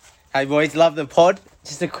 Hey boys, love the pod.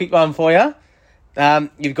 Just a quick one for you.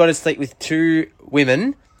 You've got to sleep with two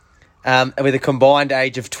women with a combined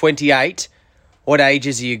age of 28. What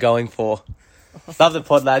ages are you going for? Love the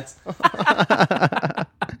pod, lads.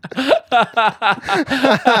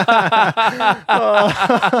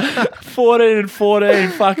 14 and 14.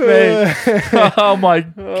 Fuck me. Oh my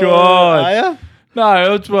god. Are ya?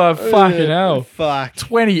 No, it's fucking hell. Fuck.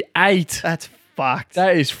 28. That's fucked.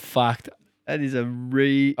 That is fucked. That is a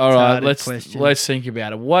retarded All right, question. let's think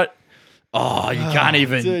about it. What? Oh, you can't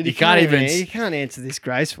even. Dude, you can't even. You can't answer this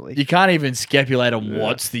gracefully. You can't even speculate on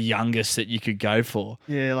what's the youngest that you could go for.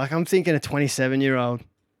 Yeah, like I'm thinking a 27-year-old.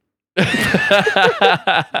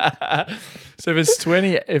 So if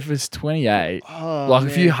it's 28, Oh, like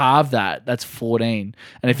if you man. halve that, that's 14.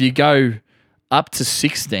 And if you go up to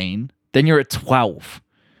 16, then you're at 12.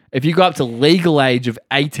 If you go up to legal age of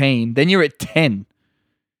 18, then you're at 10.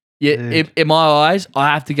 Yeah, Dude. in my eyes,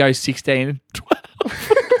 I have to go 16 and 12.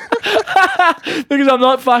 Because I'm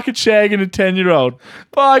not fucking shagging a 10-year-old.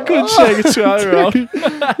 But I couldn't shag a 12-year-old.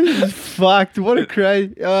 This is fucked. What a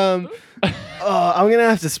crazy. I'm gonna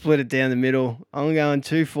have to split it down the middle. I'm going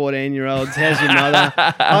 2 14-year-olds. How's your mother?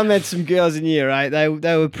 I met some girls in year 8. They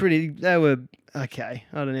were pretty. They were Okay,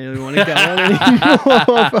 I don't really want to go on anymore.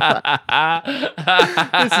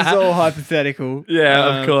 This is all hypothetical.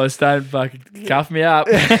 Yeah, of course. Don't fucking cuff me up.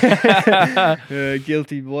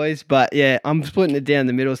 Guilty boys. But yeah, I'm splitting it down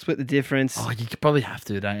the middle, split the difference. Oh, you could probably have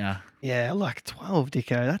to, don't you? Yeah, like 12,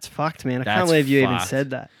 Dicko. That's fucked, man. I That's can't believe you even fucked.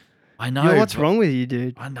 said that. I know. Yo, what's wrong with you,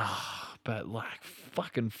 dude? I know, but like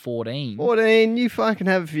fucking 14. 14, you fucking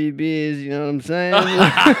have a few beers, you know what I'm saying?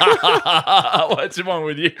 What's wrong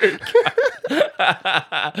with you?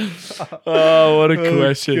 Oh, what a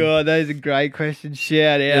question. God, that is a great question.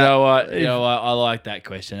 Shout out. You know what? I like that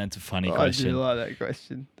question. That's a funny I question. do like that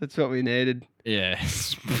question. That's what we needed. Yeah.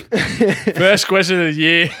 First question of the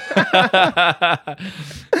year.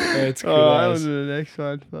 That's cool. Oh, that was the next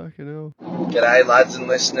one. Fucking hell. G'day lads and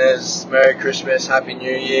listeners, Merry Christmas, Happy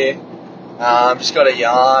New Year. Just got a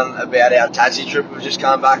yarn about our Tassie trip we've just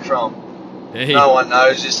come back from. Hey. No one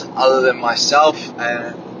knows this other than myself,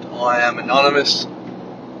 and I am anonymous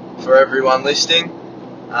for everyone listening.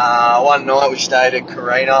 One night we stayed at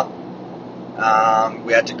Carina.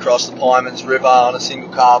 We had to cross the Pymans River on a single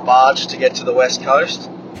car barge to get to the west coast.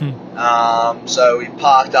 So we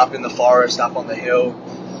parked up in the forest up on the hill,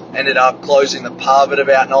 ended up closing the pub at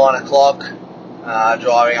about 9 o'clock,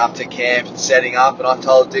 driving up to camp and setting up, and I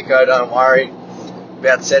told Dicko, don't worry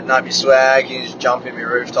about setting up your swag, you just jump in my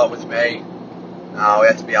rooftop with me. We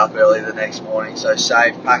had to be up early the next morning, so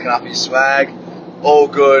safe, packing up his swag, all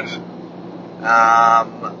good.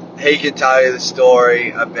 He can tell you the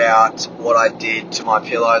story about what I did to my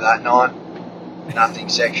pillow that night. Nothing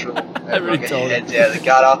sexual. Everyone get your heads out of the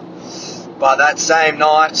gutter. But that same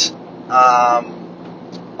night,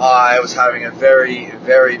 I was having a very,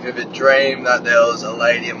 very vivid dream that there was a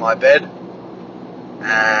lady in my bed,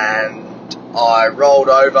 and I rolled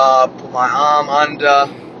over, put my arm under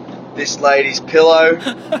this lady's pillow,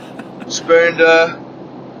 spooned her,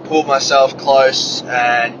 pulled myself close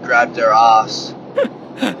and grabbed her ass.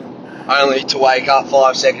 Only to wake up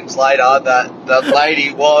 5 seconds later that the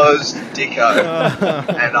lady was Dicko,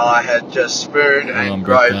 and I had just spooned and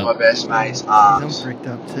groped my best mate's I'm ass. bricked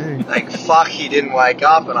up too. Thank fuck he didn't wake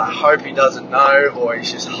up, and I hope he doesn't know, or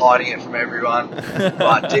he's just hiding it from everyone.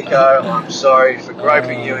 But Dicko, I'm sorry for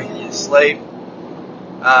groping you in your sleep.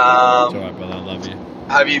 It's alright, brother. I love you.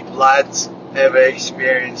 Have you lads ever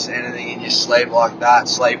experienced anything in your sleep like that?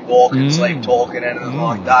 Sleepwalking, sleep talking, anything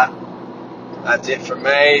like that? That's it from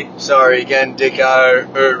me. Sorry again,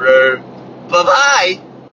 Dicko. Uru. Bye-bye.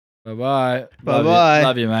 Bye-bye. Bye-bye.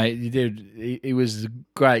 Love you, mate. You did. He was a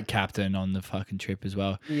great captain on the fucking trip as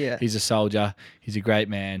well. Yeah. He's a soldier. He's a great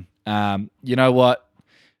man. You know what?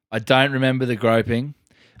 I don't remember the groping.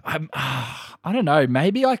 I don't know.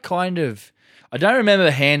 Maybe I don't remember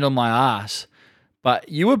the hand on my ass, but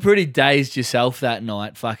you were pretty dazed yourself that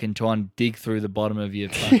night, fucking trying to dig through the bottom of your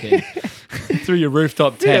fucking through your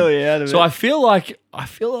rooftop tent. Really out of So it. I feel like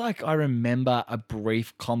I remember a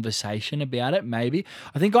brief conversation about it. Maybe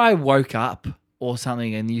I think I woke up or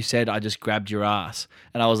something, and you said I just grabbed your ass,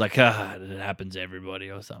 and I was like, it happens to everybody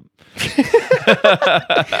or something.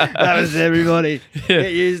 That was everybody. Yeah.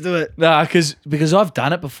 Get used to it. No, because I've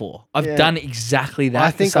done it before. I've Yeah. done exactly that. I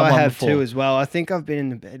to think I someone have before. too as well. I think I've been in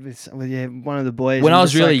the bed with one of the boys. When and I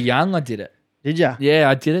was just really like, young, I did it. Did ya? Yeah,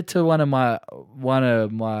 I did it to one of my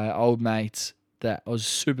old mates that I was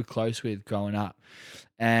super close with growing up.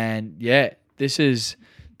 And yeah, this is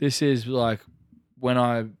like when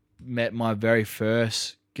I met my very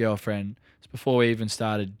first girlfriend. It's before we even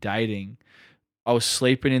started dating. I was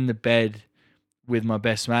sleeping in the bed with my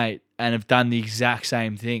best mate and have done the exact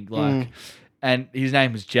same thing. Like, and his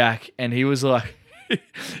name was Jack, and he was like,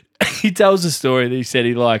 he tells a story that he said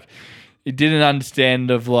he didn't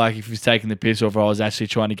understand of like if he was taking the piss or if I was actually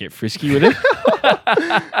trying to get frisky with him.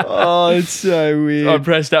 Oh, it's so weird. I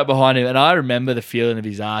pressed up behind him, and I remember the feeling of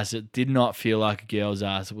his ass. It did not feel like a girl's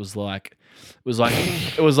ass. It was like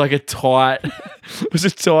a tight,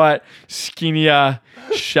 skinnier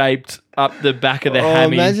shaped up the back of the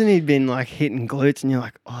hammy. Imagine he'd been like hitting glutes, and you're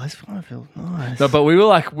like, oh, this one feels nice. No, but we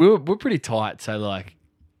were pretty tight, so like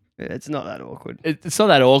It's not that awkward. it's not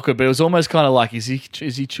that awkward, but it was almost kind of like, is he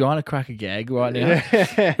trying to crack a gag right now?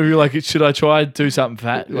 Yeah. Or you're like, should I try and do something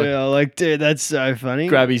fat? Like, Yeah, like, dude, that's so funny.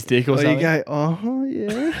 grab his dick or Or something. you go, oh,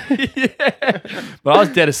 yeah. Yeah. But I was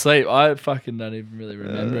dead asleep. I fucking don't even really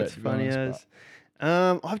remember That's it. to be funny honest,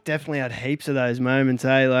 as. I've definitely had heaps of those moments,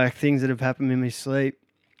 like things that have happened in my sleep.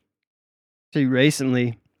 See,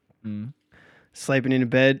 recently, sleeping in a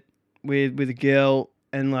bed with a girl,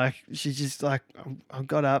 and like she's just like, I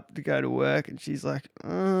got up to go to work, and she's like,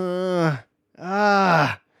 I'm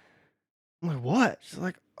like, what? She's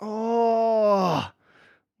like, oh,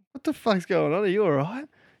 what the fuck's going on? Are you all right?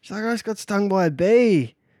 She's like, I just got stung by a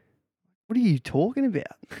bee. What are you talking about?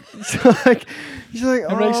 She's like,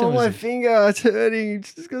 How recent oh, was my this? finger, it's hurting.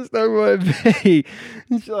 Just got stung by a bee.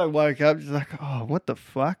 And she like woke up. She's like, oh, what the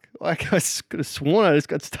fuck? Like, I could have sworn I just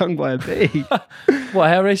got stung by a bee Well,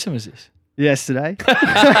 how recent was this? yesterday.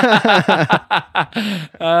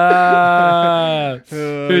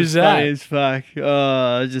 Who's Funny that? as fuck.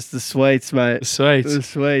 Oh, just the sweets, mate. Sweet. The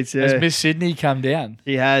sweets, Has yeah. Miss Sydney come down?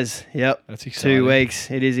 She has, yep. That's exciting. 2 weeks.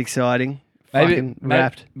 It is exciting. Fucking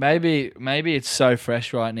wrapped. Maybe it's so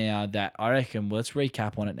fresh right now that I reckon let's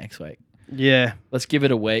recap on it next week. Yeah. Let's give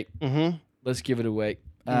it a week. Mm-hmm. Let's give it a week.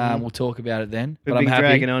 We'll talk about it then. We've But I'm been happy.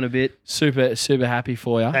 dragging on a bit. Super happy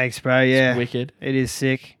for you. Thanks, bro. Yeah. It's wicked. It is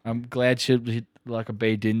sick. I'm glad she like a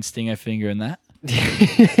bee didn't sting her finger in that.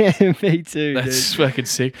 Me too, That's dude. fucking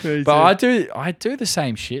sick. Me But too. I do the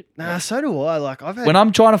same shit. Nah, so do I. Like I've had, When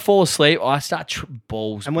I'm trying to fall asleep, I start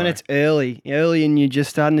balls. and when bro. it's early and you're just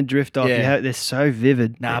starting to drift off, Yeah. they're so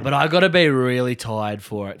vivid. Nah, but I gotta be really tired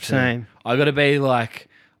for it. too. Same. I gotta be like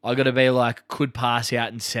could pass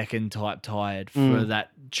out in second type tired for that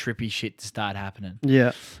trippy shit to start happening.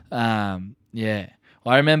 Yeah. Yeah.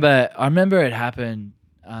 I remember it happened.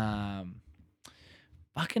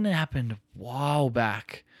 Fucking it happened a while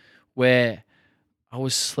back, where I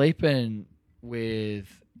was sleeping with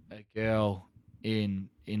a girl in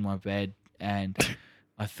my bed, and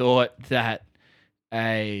I thought that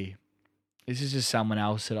this is just someone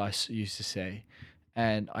else that I used to see,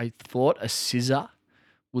 and I thought a scissor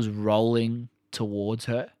was rolling towards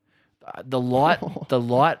her.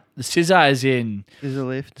 The scissor as in There's a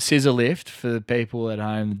lift. scissor lift for the people at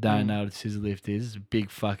home that don't know what a scissor lift is. It's a big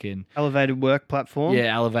fucking Elevated work platform.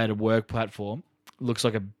 elevated work platform. Looks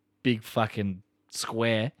like a big fucking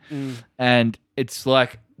square, Mm. and it's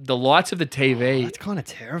like the lights of the TV That's kind of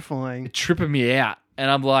terrifying. tripping me out, and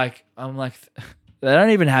I'm like, they don't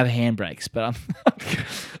even have handbrakes, but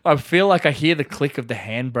I feel like I hear the click of the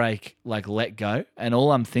handbrake like let go, and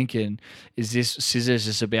all I'm thinking is this scissors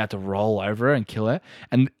just about to roll over her and kill her.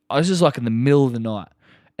 And I was just like in the middle of the night,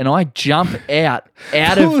 and I jump out of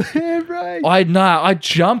handbrake. I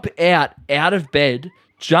jump out of bed,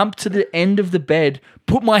 jump to the end of the bed,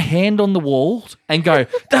 put my hand on the wall, and go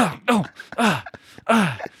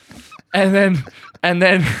and then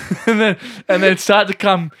start to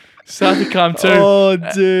come too. Oh,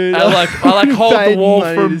 dude. I like hold the Paid wall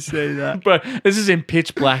money from. to see that. Bro, this is in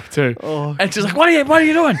pitch black too. Oh. And she's like, "What are you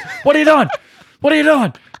doing? What are you doing? What are you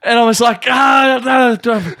doing?" And I was like, I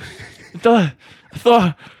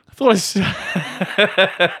thought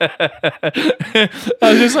I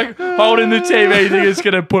was just like holding the TV, thinking it's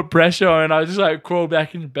gonna put pressure on, and I just like crawled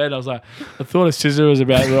back into bed. I was like, I thought a scissor was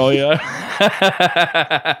about to roll you.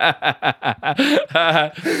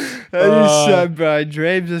 That is so, bro.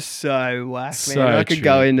 Dreams are so whack, So man. I could true.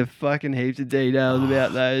 go into fucking heaps of details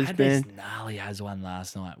about I those, had this man. gnarly as one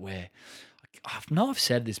last night where I know I've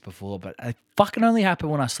said this before, but it fucking only happen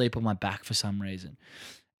when I sleep on my back for some reason.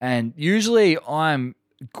 And usually I'm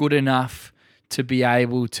good enough to be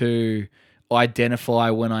able to identify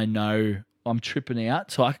when I know I'm tripping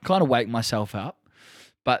out, so I can kind of wake myself up.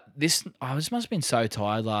 But I must have been so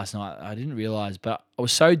tired last night, I didn't realize, but I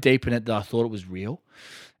was so deep in it that I thought it was real.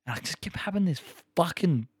 And I just kept having this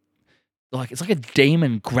fucking, like, it's like a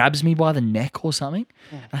demon grabs me by the neck or something.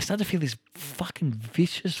 And I started to feel this fucking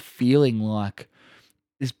vicious feeling, like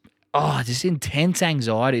this intense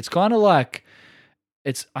anxiety. It's kind of like,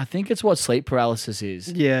 I think it's what sleep paralysis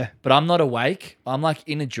is. Yeah. But I'm not awake. I'm like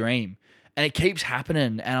in a dream. And it keeps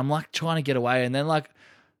happening. And I'm like trying to get away. And then like,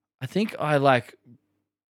 I think I like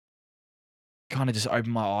kind of just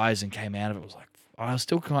opened my eyes and came out of it. It was like, I was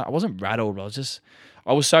still I wasn't rattled. I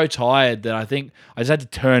was so tired that I think I just had to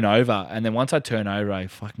turn over. And then once I turn over, I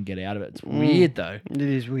fucking get out of it. It's weird though. It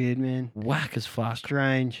is weird, man. Whack as fuck.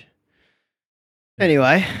 Strange.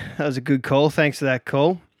 Anyway, that was a good call. Thanks for that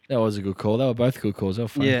call. That was a good call. They were both good calls. They were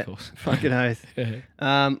fun Yeah. calls. Fucking oath.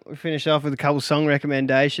 Yeah. We finish off with a couple song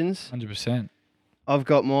recommendations. 100%. I've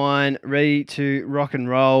got mine ready to rock and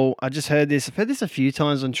roll. I just heard this. I've heard this a few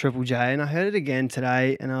times on Triple J, and I heard it again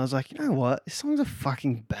today, and I was like, you know what? This song's a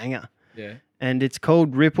fucking banger. Yeah. And it's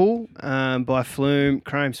called Ripple by Flume,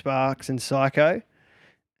 Chrome Sparks, and Psycho.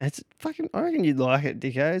 It's fucking, I reckon you'd like it,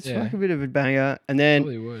 Dicko. It's Yeah. fucking a bit of a banger. And then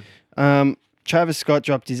Probably would. Travis Scott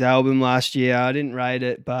dropped his album last year. I didn't rate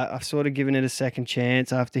it, but I've sort of given it a second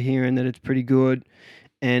chance after hearing that it's pretty good.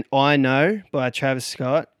 And I Know by Travis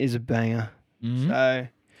Scott is a banger. Mhm. So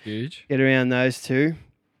Huge. get around those two.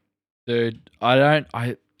 Dude, I'm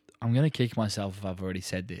going to kick myself if I've already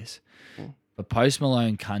said this. But Post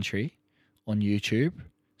Malone Country on YouTube,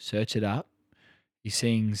 search it up. He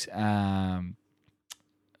sings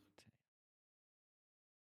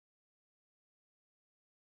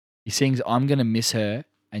He sings "I'm Gonna Miss Her"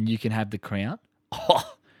 and "You Can Have the Crown."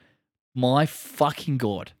 Oh, my fucking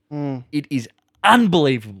God. It is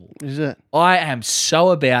unbelievable. Is it? I am so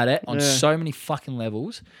about it on Yeah. so many fucking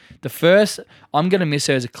levels. The first, "I'm Gonna Miss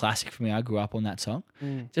Her" is a classic for me. I grew up on that song.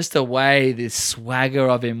 Just the way, the swagger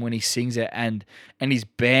of him when he sings it and his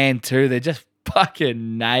band too, they're just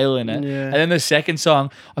fucking nailing it. Yeah. And then the second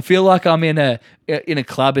song, I feel like I'm in a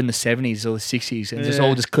club in the 70s or the 60s and just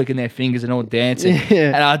all just clicking their fingers and all dancing.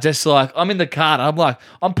 Yeah. And I just like, I'm in the car and I'm like,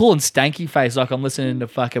 I'm pulling stanky face like I'm listening to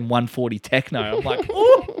fucking 140 techno. I'm like,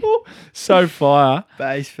 ooh, so fire.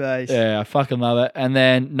 Bass face. Yeah, I fucking love it. And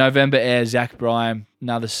then November Air, Zach Bryan,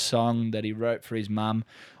 another song that he wrote for his mum.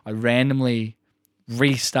 I randomly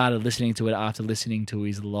restarted listening to it after listening to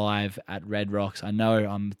his live at Red Rocks. I know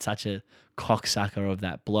I'm such a cocksucker of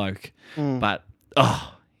that bloke, but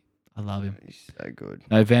I love him. He's so good.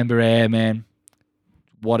 November Air, man.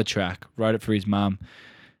 What a track. Wrote it for his mum.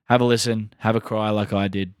 Have a listen. Have a cry like I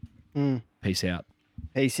did. Peace out.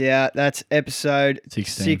 Peace out. That's episode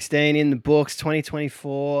 16. 16 in the books.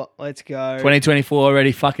 2024. Let's go. 2024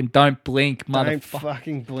 already. Fucking don't blink, Don't motherfucker.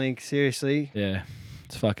 fucking blink. Seriously. Yeah,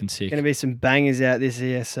 it's fucking sick. Going to be some bangers out this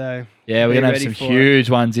year. So Yeah, we're be going to have ready some for huge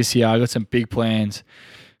ones this year. I got some big plans.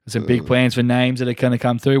 Some big plans for names that are going to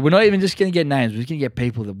come through. We're not even just going to get names. We're just going to get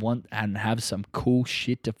people that want and have some cool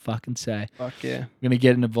shit to fucking say. Fuck yeah. We're going to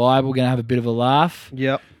get in the vibe. We're going to have a bit of a laugh.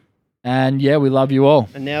 Yep. And yeah, we love you all.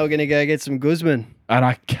 And now we're going to go get some Guzman. And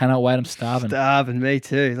I cannot wait. I'm starving. Starving, me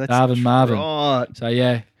too. Let's Starving Marvin. Right. So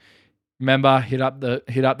yeah, remember, hit up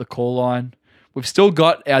the call line. We've still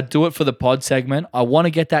got our Do It for the Pod segment. I want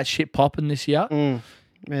to get that shit popping this year. Yeah,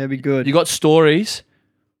 it'd be good. You got stories,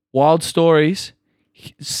 wild stories,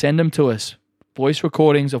 send them to us. Voice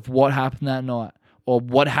recordings of what happened that night or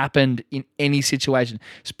what happened in any situation.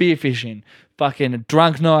 Spearfishing, fucking a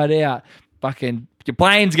drunk night out, fucking your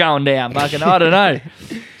plane's going down, fucking I don't know.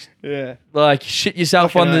 Yeah. Like shit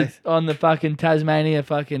yourself Fucking on oath. the fucking Tasmania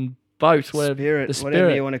fucking boat, whatever. Spirit, the whatever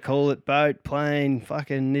spirit. you want to call it, boat, plane,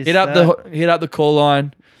 fucking this. Hit up the call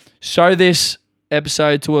line. Show this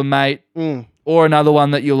episode to a mate or another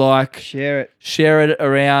one that you like. Share it. Share it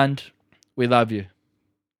around. We love you.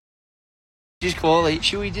 Just call it.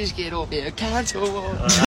 Should we just get up here? Cancel.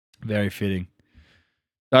 Very fitting.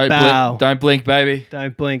 Bow. Don't blink, baby.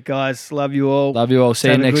 Don't blink, guys. Love you all. Love you all. See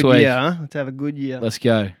you Let's have a next good week. year, huh? Let's have a good year. Let's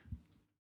go.